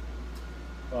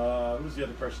 Who was the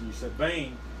other person you said?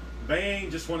 Bane. Bane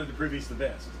just wanted to prove he's the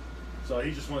best. So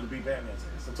he just wanted to beat Batman's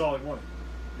ass. That's all he wanted.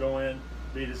 Go in,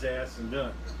 beat his ass, and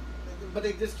done. But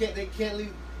they just can't. They can't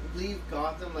leave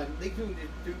Gotham. Like they can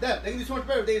do that. They can do so much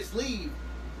better. They just leave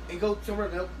and go somewhere.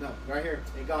 No, right here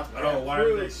in Gotham. Oh, why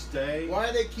do they stay? Why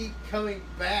do they keep coming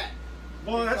back?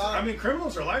 Well, I mean,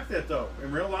 criminals are like that though.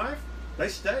 In real life, they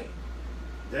stay.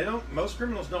 They don't. Most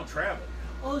criminals don't travel.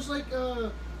 Oh, it's like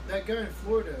that guy in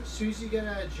Florida. As soon as he got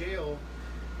out of jail,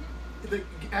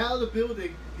 out of the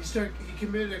building, he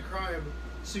committed a crime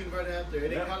soon right after,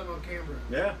 and they caught him on camera.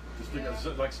 Yeah, just because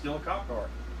like steal a cop car.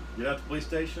 Get out to the police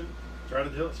station, try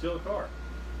to steal a car.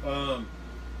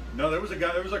 No, there was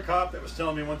a cop that was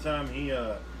telling me one time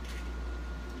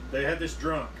they had this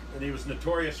drunk, and he was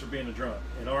notorious for being a drunk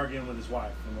and arguing with his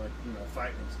wife and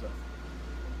fighting and stuff.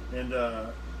 And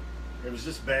it was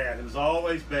just bad. It was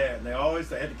always bad, and they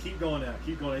had to keep going out.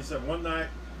 He said one night,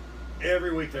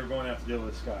 every week they were going out to deal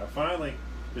with this guy. Finally,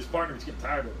 his partner was getting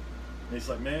tired of it, and he's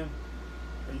like, "Man,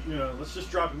 let's just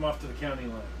drop him off to the county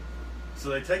line." So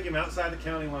they take him outside the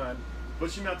county line,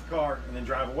 push him out the car, and then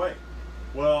drive away.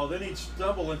 Well, then he'd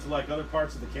stumble into like other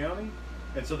parts of the county,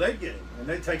 and so they'd get him, and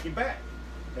they'd take him back.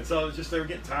 And so it was just they were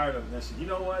getting tired of him. They said, "You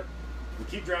know what? We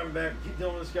keep driving back, we keep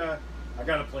dealing with this guy. I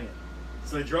got a plan."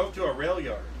 So they drove to a rail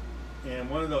yard, and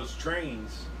one of those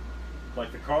trains,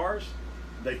 like the cars,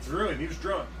 they threw him. He was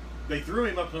drunk. They threw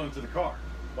him up onto the car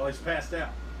while he's passed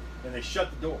out, and they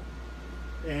shut the door,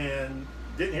 and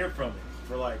didn't hear from him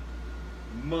for like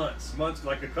months,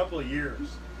 like a couple of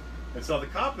years. And so the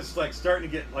cop is like starting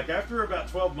to get, like after about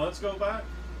 12 months go by,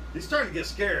 he's starting to get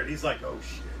scared. He's like, "Oh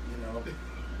shit,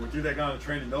 we threw that guy on the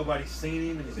train and nobody's seen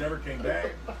him and he's never came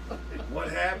back. What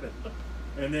happened?"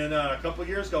 And then a couple of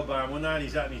years go by, and one night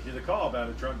he's out and he gets a call about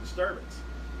a drunk disturbance.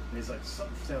 And he's like,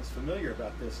 "Something sounds familiar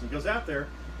about this." And he goes out there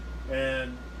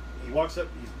and he walks up,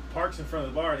 he parks in front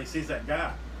of the bar, and he sees that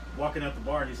guy walking out the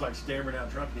bar, and he's like stammering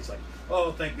out drunk, and he's like,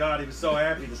 "Oh, thank God." He was so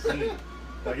happy to see him.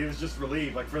 Like he was just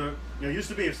relieved. Like it used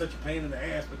to be such a pain in the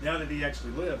ass, but now that he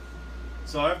actually lived.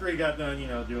 So after he got done,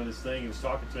 doing his thing, he was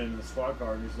talking to him in the squad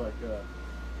car, and he's like,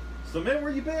 "So man,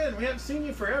 where you been? We haven't seen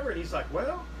you forever." And he's like,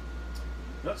 "Well,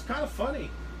 that's kind of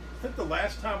funny. I think the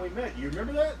last time we met, you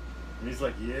remember that?" And he's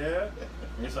like, "Yeah."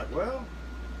 And he's like, "Well,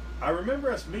 I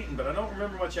remember us meeting, but I don't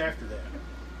remember much after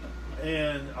that.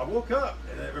 And I woke up,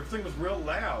 and everything was real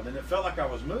loud, and it felt like I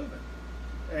was moving.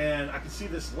 And I could see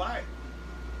this light.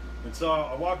 And so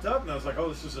I walked up, and I was like, oh,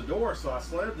 this is a door. So I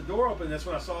slammed the door open, and that's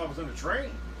when I saw I was in a train.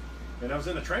 And I was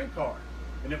in a train car,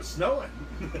 and it was snowing.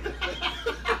 The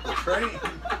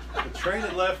train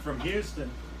had left from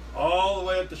Houston all the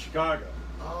way up to Chicago.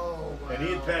 Oh, wow. And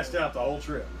he had passed out the whole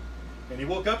trip. And he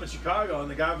woke up in Chicago,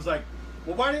 and the guy was like,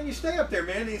 "Well, why didn't you stay up there,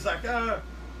 man?" And he's like,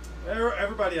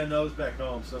 everybody I know is back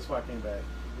home, so that's why I came back.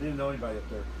 I didn't know anybody up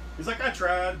there. He's like, "I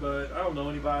tried, but I don't know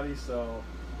anybody, so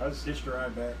I just hitched a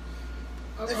ride back."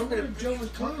 I remember Joe was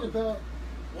talking about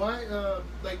why,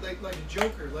 like a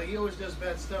Joker, like he always does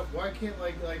bad stuff. Why can't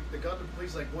like the Gotham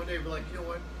police like one day be like, "You know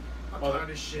what? I'm tired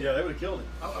of shit. Yeah, they would have killed him.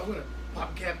 I'm gonna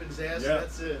pop cap in his ass. Yeah. And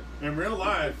that's it." In real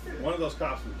life, one of those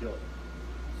cops would kill him.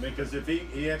 I mean, because if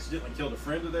he accidentally killed a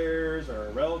friend of theirs or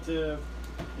a relative,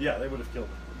 yeah, they would have killed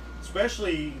him.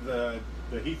 Especially the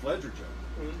Heath Ledger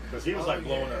Joker, because he was like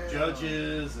blowing up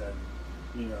judges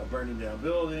and burning down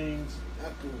buildings.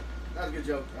 That's cool. That's a good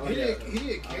joke. He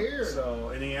didn't care.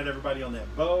 And he had everybody on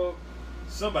that boat.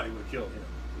 Somebody would have killed him.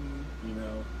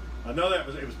 I know it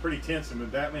was pretty tense. And when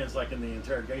Batman's like in the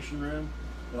interrogation room,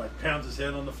 and like pounds his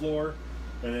head on the floor,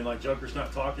 and then like Joker's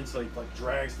not talking, so he like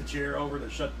drags the chair over to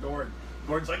shut the door, and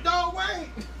Gordon's like, "No, wait!"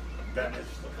 Batman's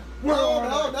just like,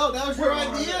 No, that was your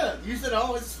idea. You said,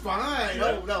 "Oh, it's fine."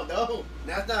 Yeah. No,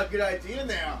 that's not a good idea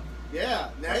now. Yeah,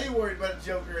 now you're worried about the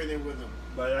Joker in there with him.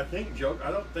 But I think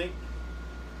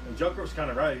and Joker was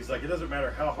kind of right. He's like, it doesn't matter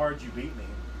how hard you beat me,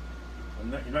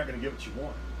 you're not going to get what you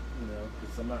want,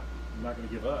 because I'm not going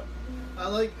to give up. I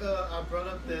brought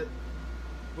up that,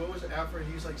 what was it, Alfred?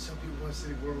 He was like, some people want to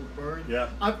see the world burn. Yeah.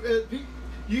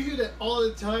 You hear that all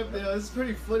the time now. It's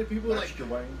pretty funny. People are like, Extra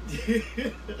Wayne.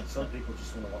 Some people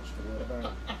just want to watch the world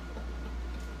burn.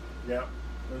 Yeah,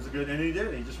 it was a good, and he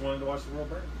did. He just wanted to watch the world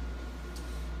burn.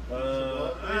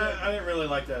 I didn't really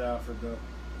like that Alfred though.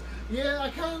 yeah, I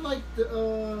kind of like the.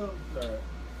 Alright.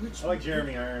 Which I like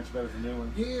Jeremy Irons better than the new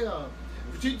one. Yeah.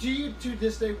 To you to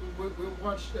this day, we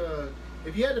watched.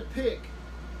 If you had to pick,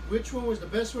 which one was the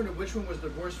best one and which one was the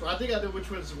worst one? I think I know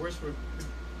which one's the worst one.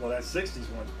 Well, that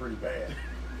 '60s one's pretty bad.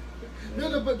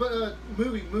 No, but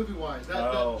movie wise,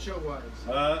 not show wise.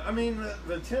 I mean,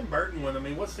 the Tim Burton one. I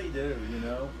mean, what's he do? You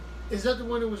know? Is that the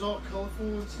one that was all colorful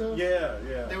and stuff? Yeah.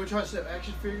 They were trying to set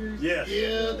action figures. Yes.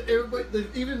 Yeah. Everybody,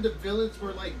 even the villains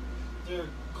were like, their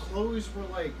clothes were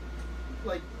like.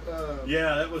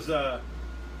 Yeah, that was the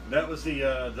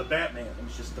Batman. It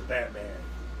was just the Batman.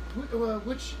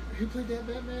 Who played that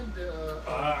Batman?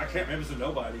 I can't remember. It was a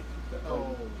nobody. That played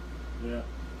Oh. it. Yeah.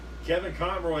 Kevin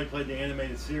Conroy played the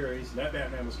animated series. And that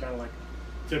Batman was kind of like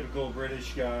typical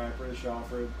British guy, British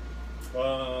Alfred.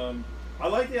 I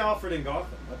like the Alfred in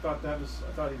Gotham. I thought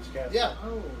he was cast. Yeah.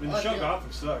 Oh. I mean, the show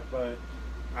Gotham sucked, but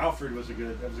Alfred was a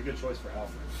good choice for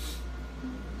Alfred.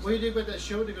 What do you think about that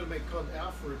show they're gonna make called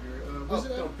Alfred? Was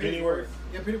it Alfred? Pennyworth.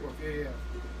 Yeah, Pennyworth. Yeah.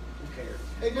 Who cares?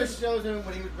 It just shows him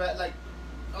when he was back, like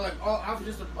Alfred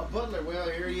just a butler. Well,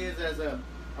 here he is as a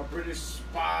British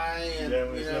spy, and Yeah,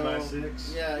 when he's you know,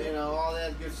 MI6. yeah, you know, all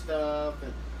that good stuff,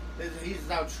 and he's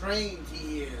how trained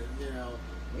he is. You know,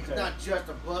 he's Okay. not just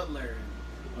a butler.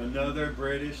 Another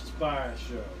British spy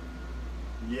show.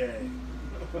 Yay.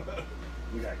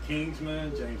 We got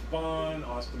Kingsman, James Bond,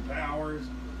 Austin Powers,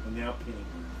 and now Pennyworth.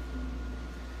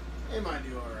 He might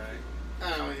do all right.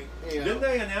 I mean, you know. Didn't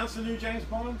they announce a new James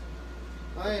Bond?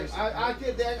 I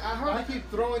did that. I heard they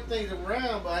keep throwing things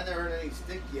around, but I never heard anything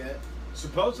stick yet.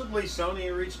 Supposedly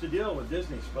Sony reached a deal with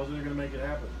Disney. Supposedly they're going to make it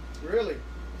happen. Really?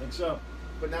 I think so.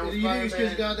 But now with You think it's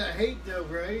because Spider-Man, got that hate though,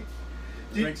 right?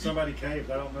 Make somebody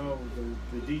caved. I don't know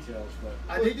the details, but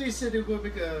I think they said they were going to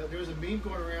make there was a meme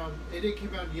going around. It didn't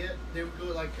come out yet. They would go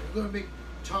like, we're going to make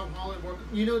Tom Holland work.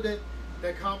 You know that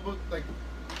comic book, like,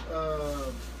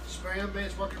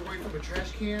 Spider-Man's walking away from a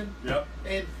trash can? yep,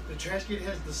 And the trash can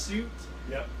has the suit.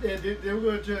 yep. And they were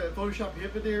going to Photoshop him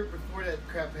in there before that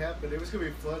crap happened. It was going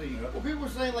to be funny. Yep. well, people were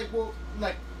saying like,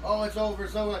 oh, it's over.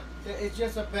 So it's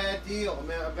just a bad deal. I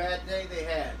mean, a bad day they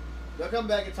had. They'll come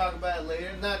back and talk about it later.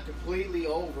 Not completely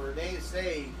over. They ain't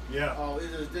say, Yeah. oh,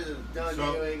 this is a done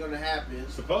So- deal. Ain't gonna happen.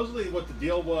 Supposedly what the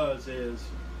deal was is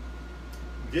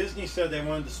Disney said they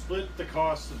wanted to split the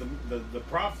cost of the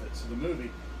profits of the movie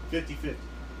 50-50.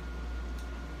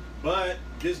 But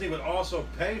Disney would also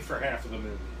pay for half of the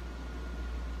movie.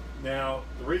 Now,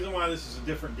 the reason why this is a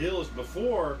different deal is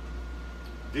before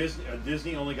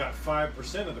Disney only got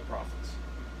 5% of the profits,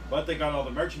 but they got all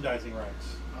the merchandising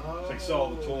rights. Oh. So they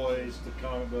sold the toys, the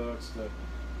comic books, the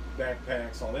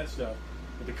backpacks, all that stuff,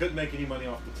 but they couldn't make any money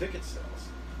off the ticket sales.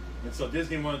 And so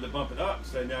Disney wanted to bump it up and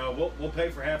say, no, we'll pay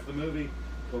for half the movie,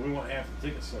 but we want half the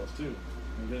ticket sales too.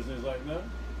 And Disney's like, no,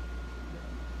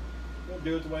 we'll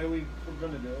do it the way we're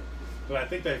going to do it. But I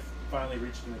think they finally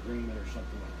reached an agreement or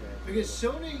something like that. Because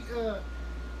Sony,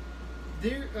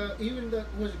 even that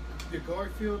was the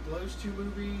Garfield, those two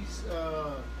movies.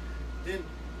 Then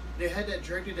they had that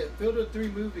director that filmed the 3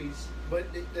 movies, but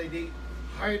they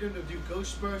hired him to do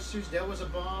Ghostbusters. That was a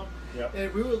bomb. Yep.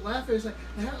 And we were laughing. It's like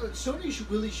Sony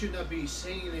really should not be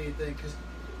saying anything because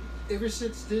ever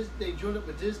since they joined up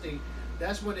with Disney,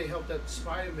 that's when they helped out the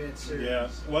Spider-Man series. Yeah.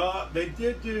 Well, they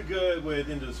did do good with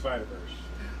Into the Spider-Verse.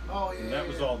 Oh yeah. And that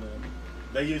was all them.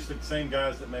 They used the same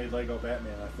guys that made Lego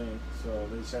Batman, I think. So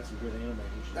they just had some good animation.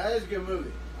 That is a good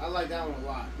movie. I like that one a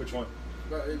lot. Which one?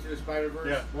 Into the Spider-Verse.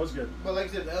 Yeah, it was good. But like I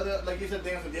said, like you said,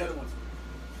 dance with the other ones.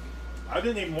 I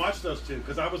didn't even watch those two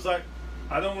because I was like,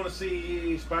 I don't want to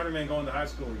see Spider-Man going to high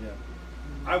school again.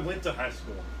 I went to high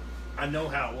school. I know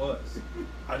how it was.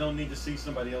 I don't need to see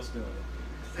somebody else doing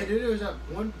it. And then there was that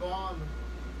one bomb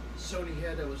Sony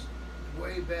had that was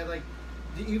way bad. Like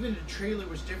even the trailer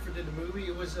was different than the movie.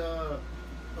 It was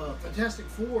Fantastic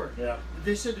Four. Yeah.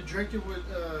 They said the director was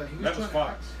he was That was trying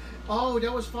Fox. to. Oh,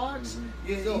 that was Fox. Mhm.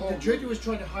 Yeah, So, the director was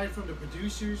trying to hide from the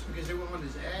producers because they were on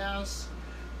his ass.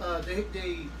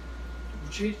 They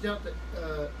changed out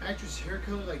the actress' hair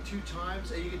color like 2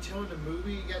 times, and you could tell in the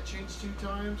movie it got changed 2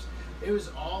 times. It was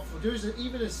awful. There was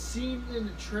even a scene in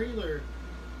the trailer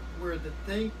where the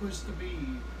thing was to be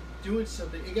doing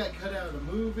something. It got cut out of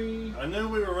the movie. I knew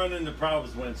we were running into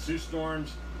problems when Sue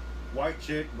Storm's white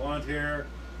chick, blonde hair,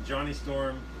 Johnny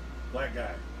Storm, black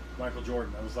guy, Michael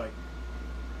Jordan. I was like,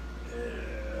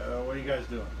 what are you guys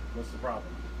doing? What's the problem?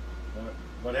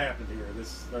 What happened here? They're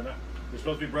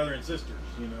supposed to be brother and sisters,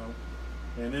 you know.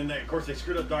 And then, of course, they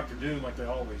screwed up Doctor Doom like they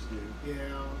always do. Yeah.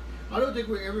 I don't think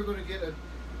we're ever going to get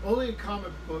only in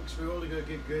comic books, we're only going to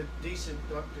get good, decent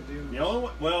Doctor Doom. The only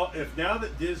one, well, if now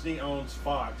that Disney owns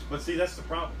Fox, but see, that's the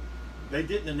problem. They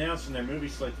didn't announce in their movie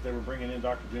slate that they were bringing in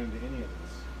Doctor Doom to any of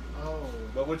this. Oh.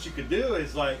 But what you could do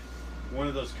is like one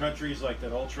of those countries like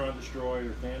that Ultron destroyed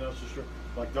or Thanos destroyed,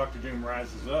 like Doctor Doom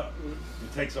rises up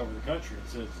and takes over the country and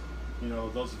says, you know,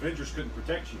 those Avengers couldn't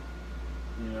protect you.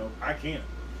 You know, I can't.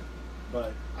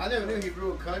 But I never knew he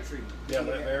ruled country. yeah,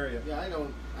 that area. Yeah, I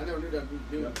never knew that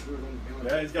he ruled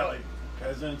Yeah, he's got like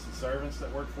peasants and servants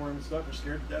that work for him and stuff. They're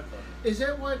scared to death of him. Is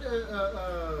that what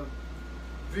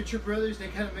Venture Brothers, they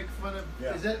kind of make fun of?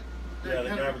 Yeah. Is that Yeah, the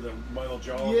kind guy of, with the metal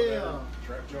jaw or Yeah. whatever.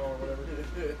 Trap jaw or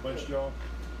whatever. Punch jaw.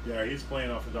 Yeah, he's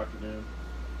playing off of Doctor Doom.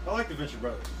 I like the Venture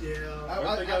Brothers. Yeah.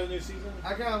 Don't they got a new season?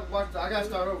 I gotta watch. I gotta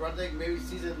start over. I think maybe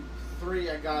season 3.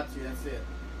 I got to. That's it.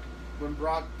 When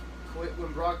Brock quit.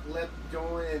 When Brock left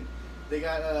join, and they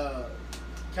got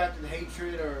Captain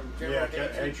Hatred or General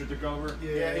Hatred took over.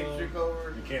 Yeah, Hatred took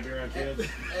over. You can't be around kids.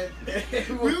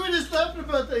 And We were just laughing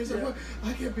about things. Yeah. Like,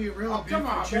 I can't be around. oh, come on,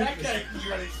 man! I children. can't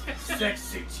you these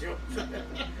sexy children.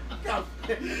 Come.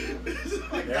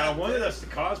 Yeah, I wanted us to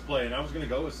cosplay, and I was going to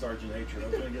go with Sergeant Hatred. I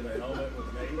was going to get a helmet with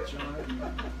an H on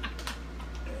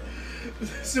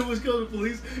it. Someone's calling the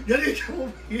police. You need to come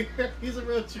over here. He's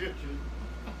around children.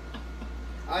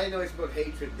 I didn't know he spelled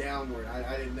hatred downward.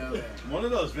 I didn't know that. One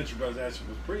of those Venture Brothers actually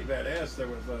was pretty badass. There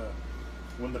was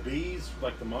when the bees,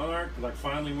 like the Monarch, like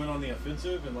finally went on the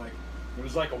offensive, and like it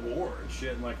was like a war and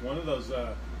shit. And like one of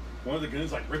the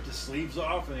goons like ripped his sleeves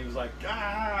off, and he was like,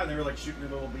 ah, and they were like shooting their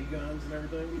little bee guns and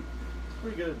everything. It's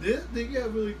pretty good. They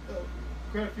got really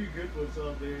quite a few good ones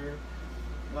out there.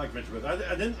 I like Venture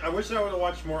Brothers. I wish I would have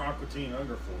watched more Aqua Teen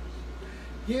Hunger Force.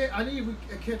 Yeah, I need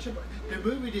to catch up. The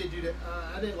movie did do that.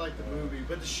 I didn't like the movie,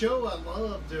 but the show I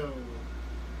loved though.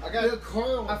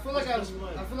 Carl. I feel like was the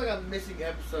one. I feel like I'm missing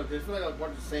episodes. I feel like I was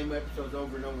watching the same episodes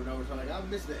over and over and over. So like I'm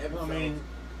missing the episodes. I mean,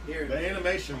 here and the there.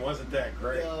 animation wasn't that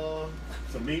great.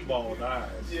 It's a meatball with eyes.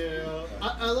 Yeah,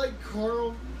 I like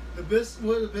Carl.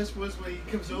 One of the best was when he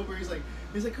comes over. He's like,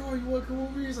 Carl, you want to come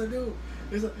over here? He's like, no.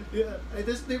 He's like, yeah,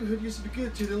 this neighborhood used to be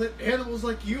good too. They let animals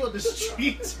like you on the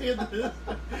streets.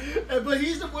 But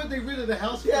he's the one they rented the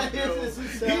house Yeah, for.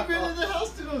 he rented the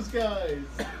house to those guys.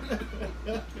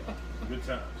 Good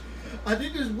times. I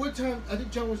think there's one time, I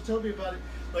think John was telling me about it,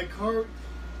 like Carl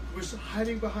was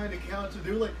hiding behind the counter.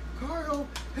 They were like, Carl,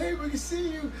 hey, we can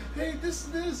see you. Hey, this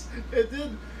and this. And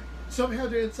then somehow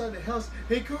they're inside the house.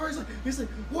 Hey, Carl's like, he's like,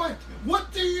 what?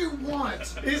 What do you want?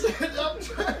 He's like, I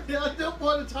don't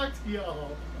want to talk to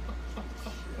y'all.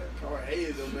 Carl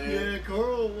hated them, man. Yeah,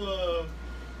 Carl,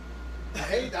 I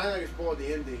hate. I know you spoiled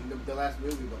the ending, the last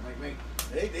movie, but like, man,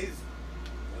 they just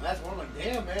the last one. I'm like,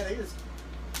 damn, man, they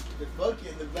fuck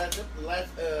it. The last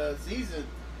season,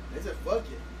 they said fuck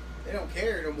it. They don't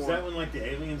care no more. Is that when like the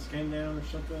aliens came down or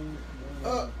something?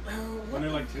 When they're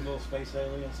like two little space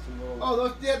aliens, Oh,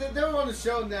 those, yeah, they were on the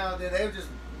show now. They were just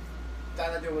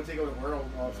thought that they would take over the world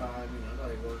all the time. You know, that's how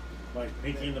they work. Like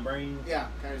Pinky in the Brain. Yeah,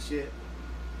 kind of shit.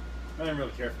 I didn't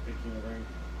really care for Pinky in the Brain.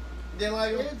 Then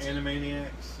like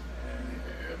Animaniacs.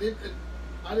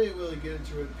 I didn't really get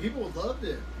into it. People loved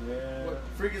it. Yeah. what,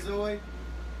 Freakazoid.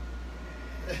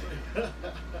 That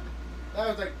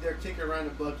was like they're kicking around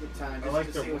the bucket time. I Just like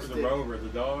to the see what's Rover, the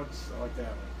dogs. I like that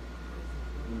one.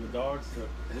 And the dogs, the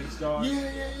police dogs.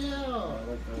 Yeah. I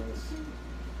like those.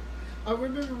 I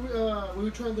remember we were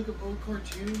trying to look up old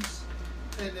cartoons,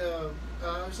 and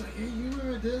I was like, hey, you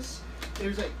remember this? It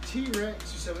was like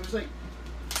T-Rex or something. It was like,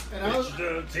 and I was,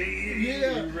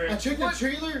 I checked the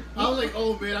trailer. I was like,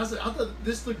 oh man, I thought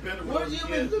this looked better. What have you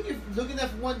been looking at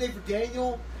for one day for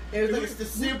Daniel? And it was like it's the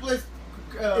simplest.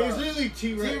 It was literally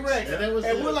T-Rex. T-Rex. And that was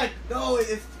and we're like, no,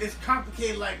 it's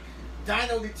complicated, like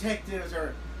Dino Detectives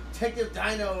or Detective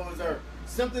Dinos or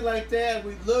something like that.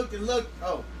 We looked and looked.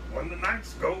 Oh. When the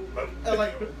nights go low.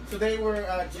 Like, so they were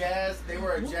jazz. They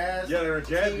were a jazz. Yeah, they were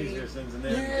jazz team. musicians, and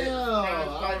then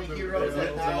Fighting heroes they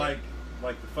at were night.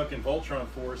 like the fucking Voltron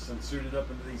force and suited up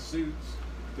into these suits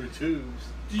through tubes.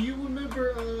 Do you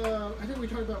remember? I think we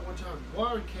talked about it one time.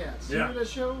 Wildcats. Yeah. Remember that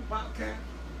show? Wildcat.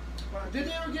 Did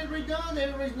they ever get redone? They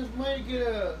ever raised enough money to get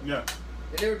a? Yeah.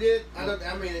 They never did.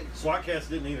 I mean, SWAT cats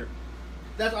didn't either.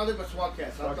 that's all they but SWAT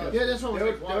cats. I thought Yeah, that's what they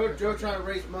we were trying to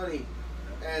raise money,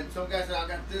 and some guy said, "I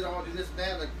got this. I want to do this and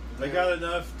that." Like, They got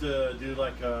enough to do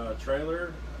like a trailer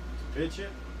to pitch it.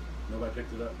 Nobody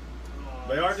picked it up.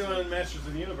 They are doing Masters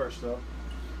of the Universe though.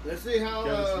 Let's see how.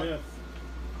 Kevin Smith.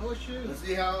 Oh shit. Let's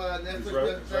see how Netflix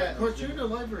wrote- does that. Cartoon or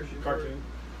live version? Cartoon.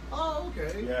 Oh,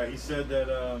 okay. Yeah, he said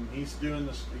that he's doing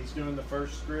the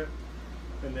first script,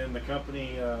 and then the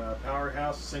company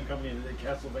Powerhouse, the same company that did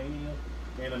Castlevania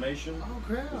Animation, Oh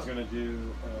crap! is going to do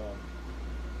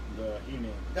the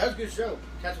He-Man. That was a good show.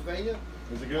 Castlevania.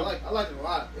 Is it I good? liked it a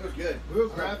lot. It was good. Real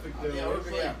graphic though. Yeah, It's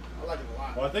like- yeah, I liked it a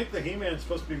lot. Well, I think the He-Man is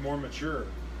supposed to be more mature.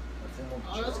 Like, more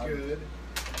Oh, that's mature. good.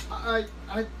 I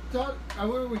thought I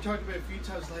remember we talked about it a few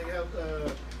times, like how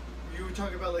you were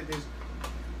talking about like this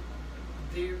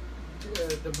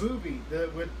the movie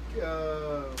with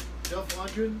Dolph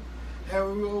Lundgren. How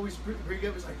we always bring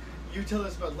up is like you tell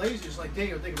us about lasers. Like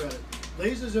Daniel, think about it.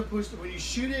 Lasers are supposed to when you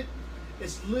shoot it,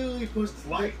 it's literally supposed to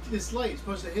light. It's light. It's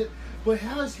supposed to hit. But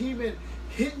how is He-Man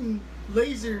hitting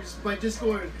lasers by just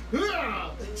going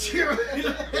 "Hurrah!"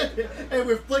 and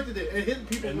reflecting it and hitting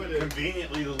people And with it?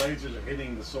 conveniently, the lasers are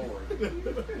hitting the sword.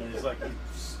 And it's like,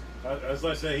 as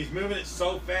I say, he's moving it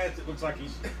so fast it looks like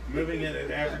he's moving it at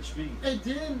average speed. And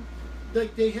then,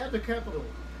 like, they have the Capitol.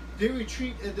 They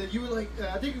retreat, and then you were like,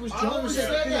 I think it was I John always was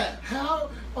said saying, that.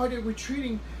 how are they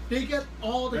retreating? They got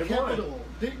all the They won. Capitol.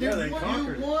 They Yeah, won.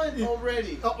 conquered You it. won.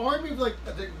 Already. An army of, like,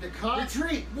 the cops.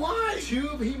 Retreat. Why? Two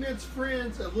of He-Man's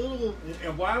friends, a little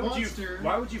And why would monster. you?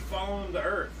 Why would you follow him to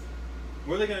Earth?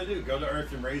 What are they going to do? Go to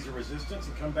Earth and raise the resistance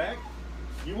and come back?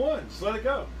 You won. Just let it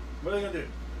go. What are they going to do?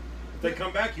 If they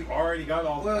come back, you already got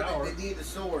all the Well, power. they need the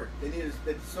sword. They need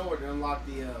the sword to unlock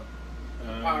the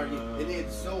power. They need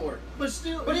the sword. But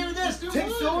still, But even this, still take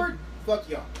the won. sword. Fuck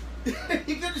y'all. You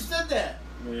could have said that.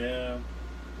 Yeah.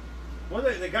 Well,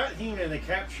 they got He-Man. They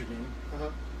captured him. Uh-huh.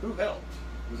 Who helped?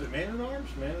 Was it Man-at-Arms?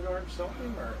 Man-at-Arms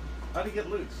something? Or how did he get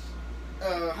loose?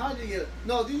 How did you get it?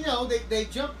 No, you know, they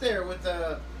jumped there with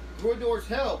Gordor's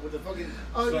help with the fucking.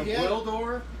 Oh, So yeah.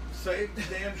 Gwildor saved the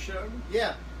damn show?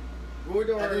 Yeah. I think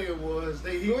Gordor. it was.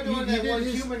 He Gordor, that did one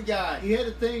his, human guy. He had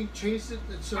a thing, chased it,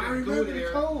 and so I he go remember the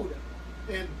there. code.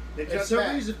 And They for jumped some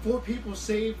back. reason, 4 people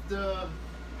saved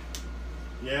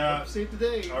Yeah. saved the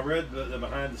day. I read the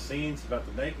behind the scenes about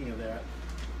the making of that.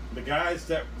 The guys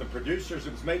the producers,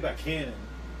 it was made by Canon,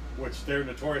 which they're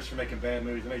notorious for making bad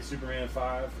movies. They made Superman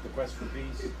 5, The Quest for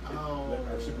Peace, or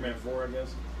Superman 4, I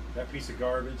guess. That piece of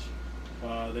garbage.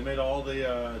 They made all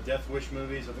the Death Wish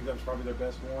movies. I think that was probably their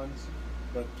best ones.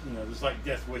 But, you know, it's like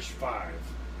Death Wish 5.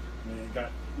 I mean, it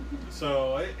got...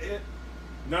 So, it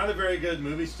not a very good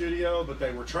movie studio, but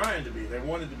they were trying to be. They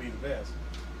wanted to be the best.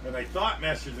 And they thought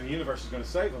Masters of the Universe was going to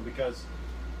save them because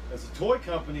as a toy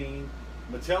company,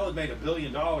 Mattel had made $1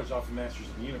 billion off of Masters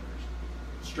of the Universe.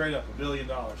 Straight up $1 billion.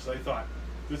 So they thought,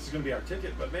 this is going to be our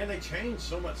ticket. But man, they changed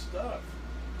so much stuff.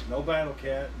 No Battle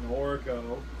Cat, no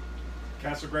Orko.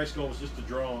 Castle Grayskull was just a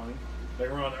drawing. They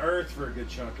were on Earth for a good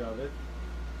chunk of it.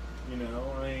 You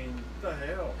know, I mean, what the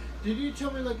hell? Did you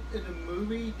tell me, like, in the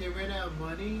movie, they ran out of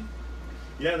money?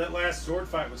 Yeah, that last sword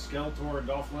fight with Skeletor and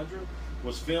Dolph Lundgren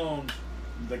was filmed.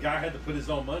 The guy had to put his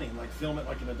own money and like film it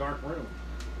like in a dark room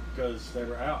because they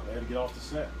were out. They had to get off the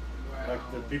set. Wow.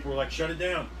 Like the people were like, "Shut it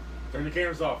down, turn the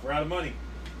cameras off. We're out of money.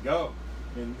 Go."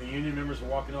 And the union members were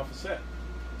walking off the set.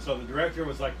 So the director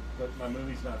was like, "But my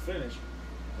movie's not finished."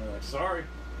 And they're like, "Sorry,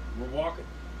 we're walking.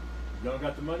 You don't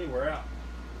got the money. We're out."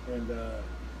 And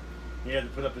he had to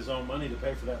put up his own money to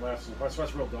pay for that last one. That's why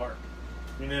it's real dark.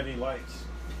 We didn't have any lights.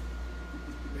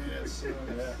 Man, that sucks.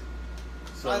 Yeah.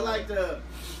 So I like the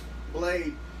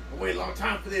Blade. I waited a long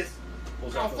time for this.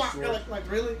 pulls Oh out the fuck! sword. Like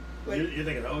really? Like You're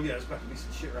thinking, oh yeah, there's about to be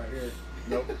some shit right here.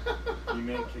 Nope. You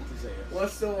man kicked his ass. what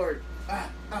sword? I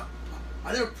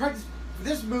never practiced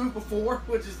this move before,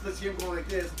 which is the him going like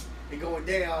this and going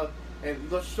down and you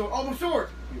left your sword. Oh, my sword!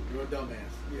 You're a dumbass.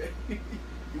 Yeah.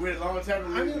 You waited a long time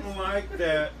to I lose. didn't like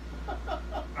that.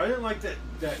 I didn't like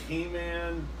that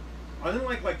He-Man. I didn't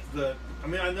like the. I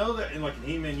mean, I know that in like an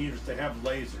He-Man universe they have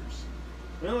lasers.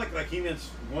 I didn't like He-Man's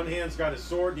one hand's got his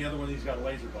sword, and the other one he's got a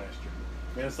laser blaster.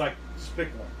 And it's like just pick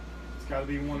one. It's got to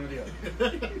be one or the other.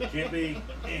 It can't be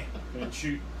and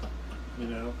shoot. You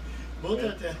know.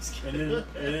 Multitasking. And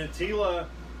then Teela,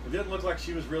 it didn't look like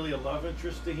she was really a love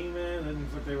interest to He-Man. It didn't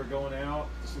look like they were going out.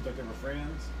 It just looked like they were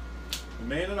friends. The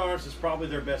Man-at-Arms is probably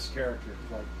their best character.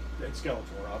 Like, and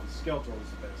Skeletor, obviously. Skeletor was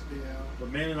the best. Yeah.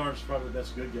 But Man-at-Arms is probably the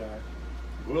best good guy.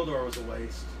 Gwildor was a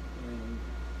waste. I mean,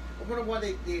 I wonder why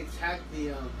they attacked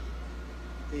the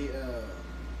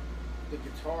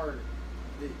guitar.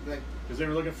 Like because they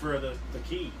were looking for the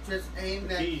key. just aim The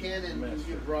that key cannon. master.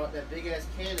 You brought that big ass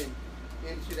cannon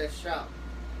into that shop.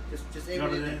 Just aim No, it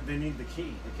but in there. they need the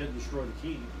key. They couldn't destroy the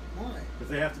key. Why?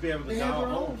 Because they have to be able to They have dial their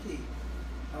home. own key.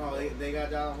 Oh, they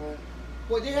got dial home.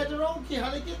 Well, they had their own key.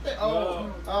 How'd they get that? Oh,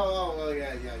 No. oh,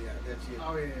 yeah. That's it.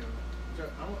 Oh, yeah.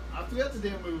 I forgot the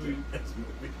damn movie.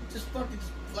 Just fucking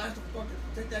blast the fucking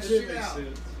take that It shit makes out.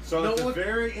 sense. So No at the one-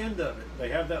 very end of it, they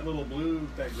have that little blue,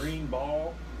 that green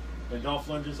ball, And Dolph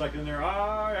Lundgren's like in there,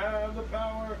 I have the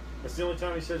power. That's the only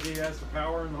time he says he has the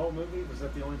power in the whole movie? Was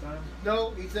that the only time?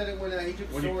 No, he said it when he took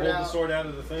the When he sword pulled out. the sword out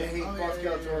of the And thing? he fought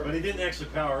Skeletor. But he didn't actually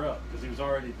power up because he was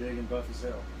already big and buff as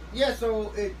hell. Yeah,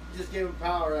 so it just gave him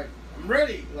power. Like, I'm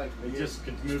ready. Like, He yeah, just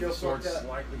could move still the sword fucked up.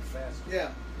 slightly faster. Yeah,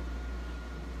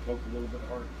 Poke a little bit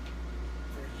harder.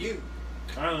 for you.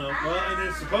 I don't know. Well, and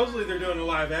then supposedly they're doing a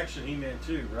live action He-Man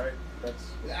too, right?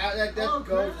 That's That Oh,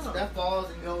 goes, crap. that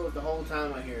falls and goes the whole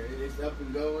time I hear it. It's up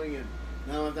and going, and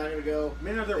now it's not gonna go.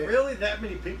 man, are there Yeah. really that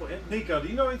many people? Nico, do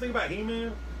you know anything about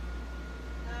He-Man?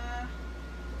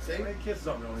 See? I mean, kids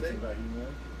don't know anything See? about He-Man.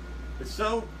 It's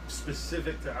so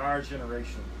specific to our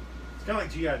generation. It's kind of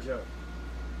like G.I. Joe.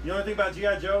 You know anything about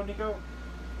G.I. Joe, Nico?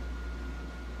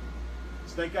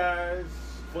 Snake Eyes,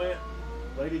 Flint,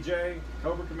 Lady J,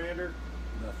 Cobra Commander?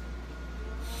 Nothing.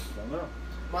 Don't know.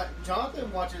 My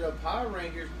Jonathan watches Power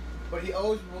Rangers, but he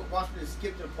always wants me to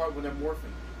skip to the part when they're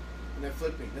morphing and they're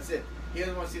flipping. That's it. He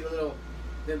doesn't want to see the little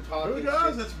them talking. Who does?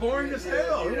 shit. That's boring as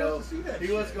hell. Who wants to see that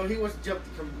He wants to shit? go. He wants to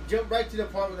jump right to the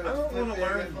part where I they're don't want to flipping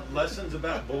learn and- lessons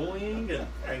about bullying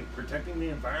and protecting the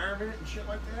environment and shit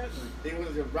like that. He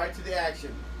wants to jump right to the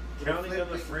action. Counting on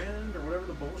the Flipping. friend or whatever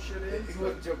the bullshit is. He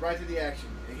wants to jump right to the action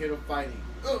and hear them fighting.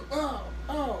 Oh.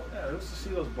 Yeah, it was to see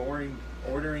those boring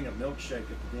ordering a milkshake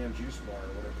at the damn juice bar or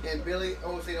whatever. And Billy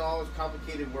always saying all those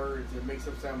complicated words. It makes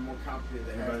them sound more complicated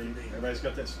than it has to be. Everybody's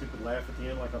got that stupid laugh at the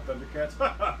end like on Thundercats.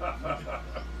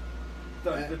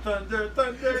 Thunder,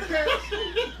 Thundercats.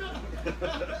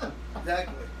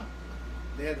 Exactly.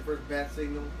 They had the first bat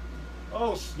signal.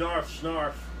 Oh, snarf,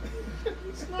 snarf.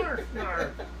 Snarf,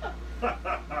 snarf.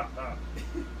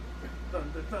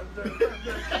 Thunder, thunder,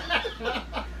 thunder.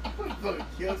 Fucking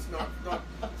kill Snarf.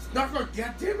 Snarf,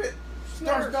 God damn it!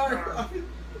 Snarf, Snarf.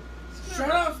 Shut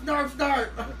up, Snarf.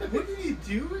 What did he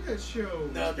do in that show?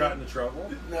 Got into trouble.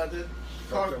 Nothing.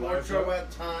 Fucked Caused their more lives trouble up.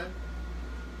 at the time.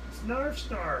 Snarf,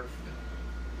 snarf.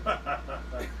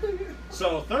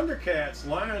 So Thundercats,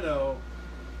 Lion-O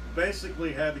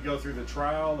basically had to go through the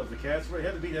trial of the cats where he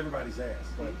had to beat everybody's ass.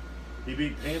 Like he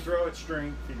beat Panthro at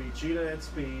strength, he beat Cheetah at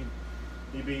speed,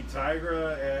 he beat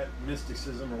Tigra at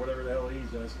mysticism or whatever the hell he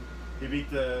does. He beat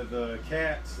the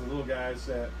cats, the little guys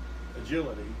at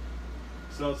agility.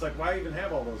 So it's like, why even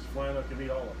have all those if Lion-O can beat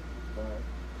all of them?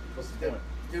 What's the point?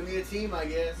 Give me a team, I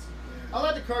guess. I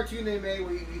like the cartoon they made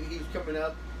where he was coming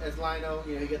up as Lion-O.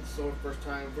 You know, he got the sword first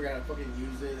time, forgot to fucking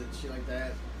use it and shit like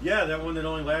that. Yeah, that one that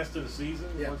only lasted a season,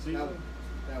 Yeah, one season,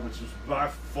 that one. which was by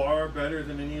far better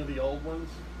than any of the old ones.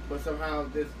 But somehow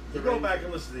this. You go back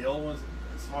and listen to the old ones,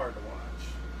 it's hard to watch.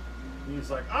 And he's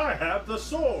like, I have the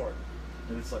sword.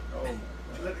 And it's like, oh my God.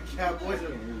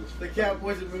 The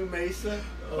Cowboys and Moon Mesa.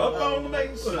 Up on the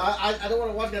Mesa. I don't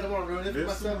want to watch it. I don't want to ruin it for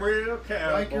This some myself. real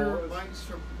Biker cowboys. Mice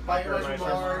from Biker Mice Mice from from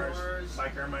Mars.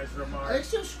 Biker Mice from I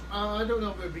Mars. just, I don't know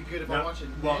if it would be good if I Now- watch it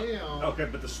well, now. okay,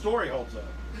 but the story holds up.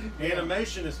 Yeah.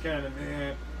 Animation is kind of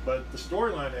meh, but the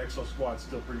storyline of Exo Squad's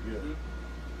still pretty good.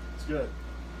 It's good.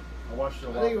 I watched it a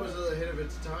I lot. think it was ahead of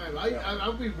its time.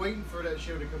 I'll be waiting for that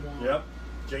show to come on. Yep.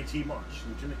 J.T. Marsh,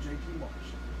 Lieutenant J.T. Marsh,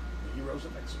 the heroes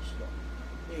of Exo Squad.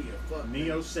 Yeah, you fuck.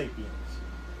 Neo Sapiens.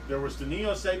 There was the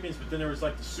Neo Sapiens, but then there was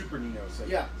like the Super Neo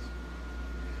Sapiens. Yeah.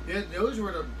 Yeah, those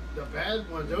were the bad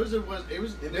ones. Those are what it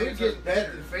was. It They makes would us get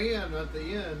better. the fan at the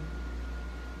end.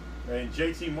 And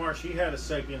J.T. Marsh, he had a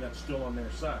Sapien that was still on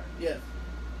their side. Yes.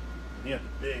 And he had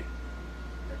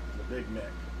the big neck.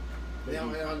 They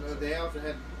also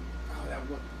had that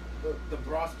one. The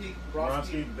Broski.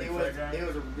 Broski, the big he was fat guy.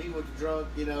 he was drunk.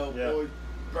 You know, Yeah. always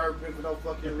burping for no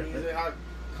fucking reason.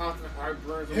 Constant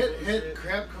heartburns. and Head bullshit.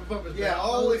 crap come up his Yeah, mouth.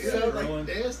 always Yeah, sounds like like-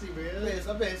 nasty, man. Man,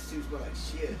 I bet his suit smell like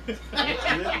shit.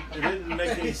 It didn't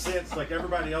make any sense. Like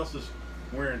everybody else was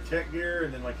wearing tech gear,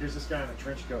 and then like here's this guy in a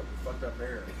trench coat with fucked up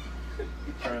hair,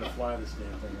 trying to fly this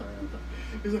damn thing around.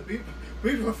 He's a be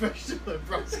professional at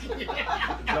Broski.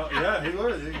 Yeah, he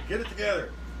was. Get it together.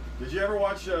 Did you ever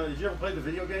watch? Did you ever play the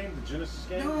video game, the Genesis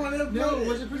game? No, I never played No, it.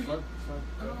 was it pretty? Fun,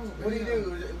 Oh, fun. What do you man. do?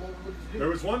 What did you There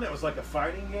do? was one that was like a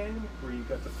fighting game where you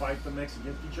got to fight the mechs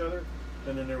against each other,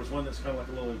 and then there was one that's kind of like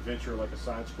a little adventure, like a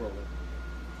side scroller.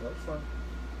 So that was fun.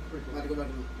 Pretty I have to cool. go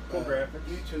back to Cool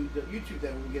graphics. YouTube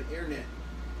that when we get the internet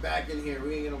back in here.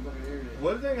 We ain't get no fucking internet.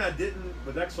 One thing I didn't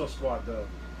with Exo Squad though,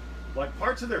 like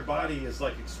parts of their body is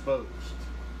like exposed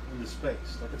into space.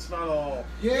 Like it's not all.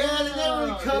 Yeah, they never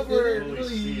really covered, They didn't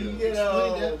really you explain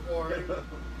know. that part.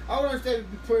 I would understand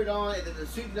if you put it on and then the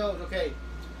suit knows, okay,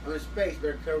 I'm in space,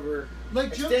 better cover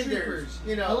Like Jump extenders, Troopers,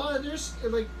 you know. a lot of there's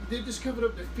like they just covered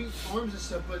up their feet, arms, and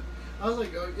stuff. But I was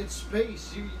like, oh, it's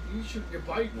space. You should your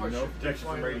body You parts know, should be protection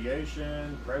from fine.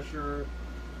 radiation, pressure.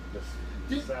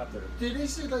 Just Did- out there. Did they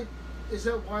say like is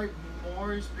that why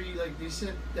Mars be like they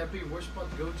said that'd be a worst spot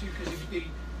to go to? Because if they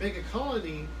make a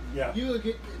colony, Yeah. you would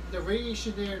get the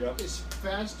radiation there Yep. is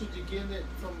faster to get it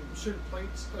from certain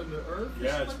plates on the Earth. or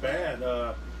Yeah, it's something like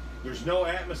bad. There's no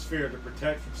atmosphere to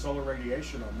protect from solar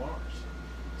radiation on Mars.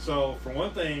 So, for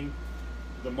one thing,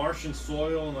 the Martian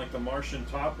soil and like the Martian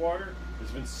top water has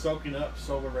been soaking up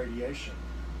solar radiation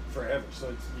forever. So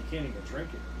you can't even drink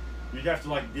it. You'd have to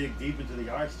like dig deep into the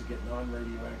ice to get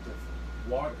non-radioactive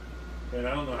water. And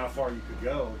I don't know how far you could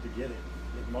go to get it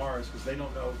at Mars because they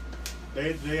don't know.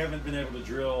 They haven't been able to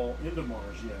drill into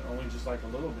Mars yet, only just like a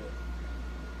little bit.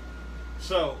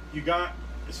 So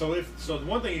the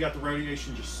one thing you got the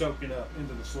radiation just soaking up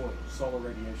into the soil, solar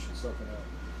radiation soaking up.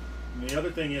 And the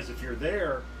other thing is if you're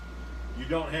there, you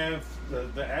don't have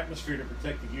the atmosphere to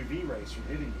protect the UV rays from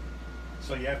hitting you.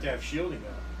 So you have to have shielding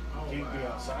up. You can't be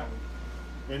outside.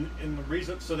 And the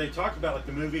reason, so they talked about like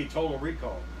the movie Total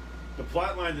Recall. The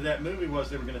plot line to that movie was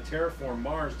they were going to terraform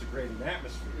Mars to create an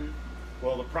atmosphere.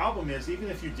 Well, the problem is even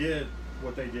if you did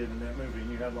what they did in that movie and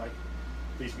you had like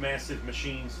these massive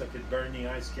machines that could burn the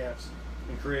ice caps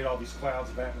and create all these clouds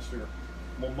of atmosphere.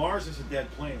 Well, Mars is a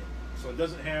dead planet, so it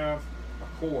doesn't have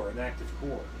a core, an active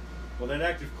core. Well, that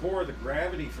active core, the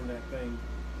gravity from that thing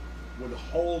would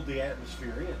hold the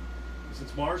atmosphere in. And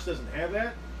since Mars doesn't have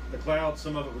that, the clouds,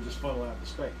 some of it would just funnel out into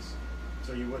space.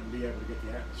 So you wouldn't be able to get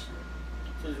the atmosphere.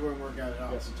 So it wouldn't work out at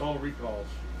all. Yeah, so Total Recall's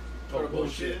Total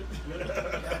bullshit.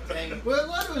 God dang it. Well, a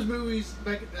lot of those movies,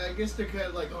 back, I guess they're kind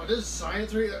of like, oh, this is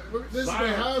science. This is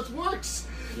how it works.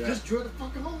 Yeah. Just drill the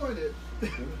fucking hole in it.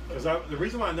 Because the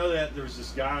reason why I know that, there was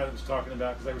this guy that was talking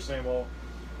about, because they were saying, well,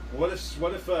 what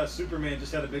if Superman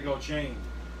just had a big old chain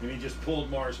and he just pulled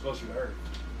Mars closer to Earth?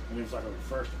 And he was like, okay,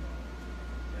 first of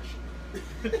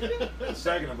all, that shouldn't happen.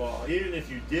 Second of all, even if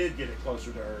you did get it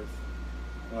closer to Earth,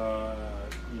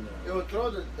 It would throw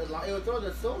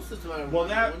the solar system out of well,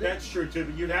 wouldn't it? that's true too,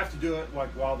 but you'd have to do it like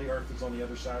while the Earth is on the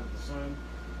other side of the sun,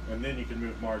 and then you can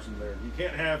move Mars in there. You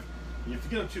can't have, if you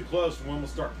get them too close, one will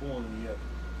start pulling in the other.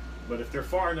 But if they're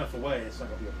far enough away, it's not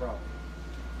going to be a problem.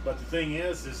 But the thing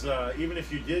is even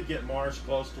if you did get Mars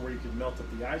close to where you could melt up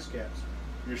the ice caps,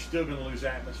 you're still going to lose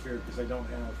atmosphere because they don't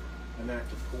have an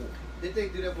active core. Did they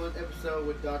do that one episode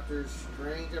with Doctor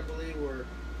Strange, I believe, where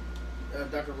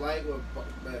Dr. Light, where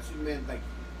Superman like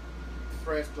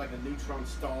pressed like a neutron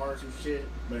star or some shit?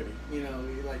 Maybe. He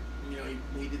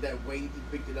did that weight, he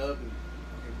picked it up and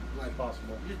like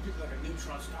Possible. you just picked like a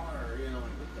neutron star, like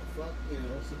what the fuck,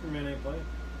 Well, Superman ain't playing.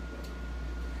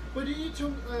 But you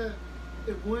told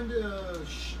one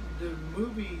the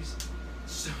movies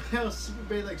somehow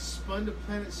Superman like spun the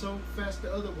planet so fast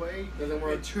the other way Doesn't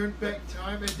work. and turned back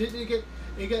time and didn't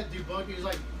it got debunked. He's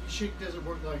like shit doesn't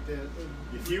work like that.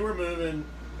 If you were moving,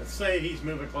 let's say he's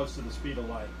moving close to the speed of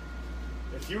light.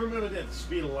 If you were moving at the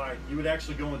speed of light, you would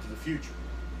actually go into the future.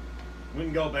 You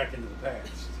wouldn't go back into the past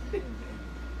and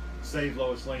save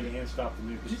Lois Lane and stop the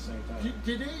nuke at the same time.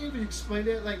 Did they even explain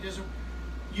that? Like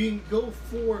you can go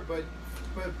forward, but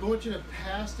going to the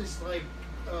past is like.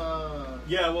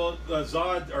 Yeah, well,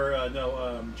 Zod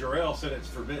Jor-El said it's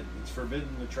forbidden. It's forbidden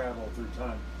to travel through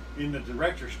time in the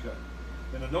director's cut.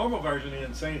 In the normal version, he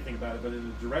didn't say anything about it, but in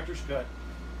the director's cut,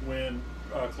 when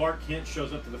Clark Kent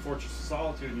shows up to the Fortress of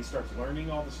Solitude and he starts learning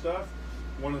all the stuff,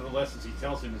 one of the lessons he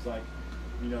tells him is like,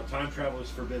 time travel is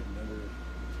forbidden under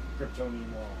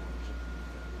Kryptonian law.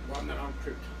 Well, I'm not on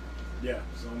Krypton. Yeah,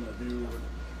 so I'm gonna do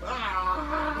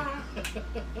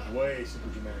way super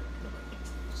dramatic.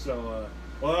 So,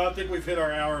 well, I think we've hit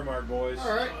our hour mark, boys.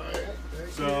 All right.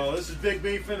 So this is Big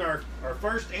Beefin', our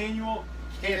first annual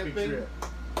camping trip.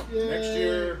 Yay. Next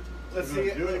year, Let's we're see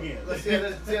gonna do it again. Let's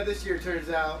see how this year turns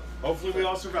out. Hopefully, we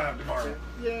all survive tomorrow.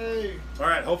 Yay! All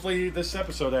right. Hopefully, this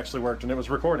episode actually worked and it was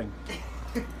recording.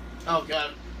 Oh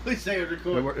God! Please say it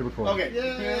recorded. It recorded. Okay.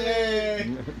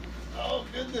 Yay! Oh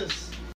goodness!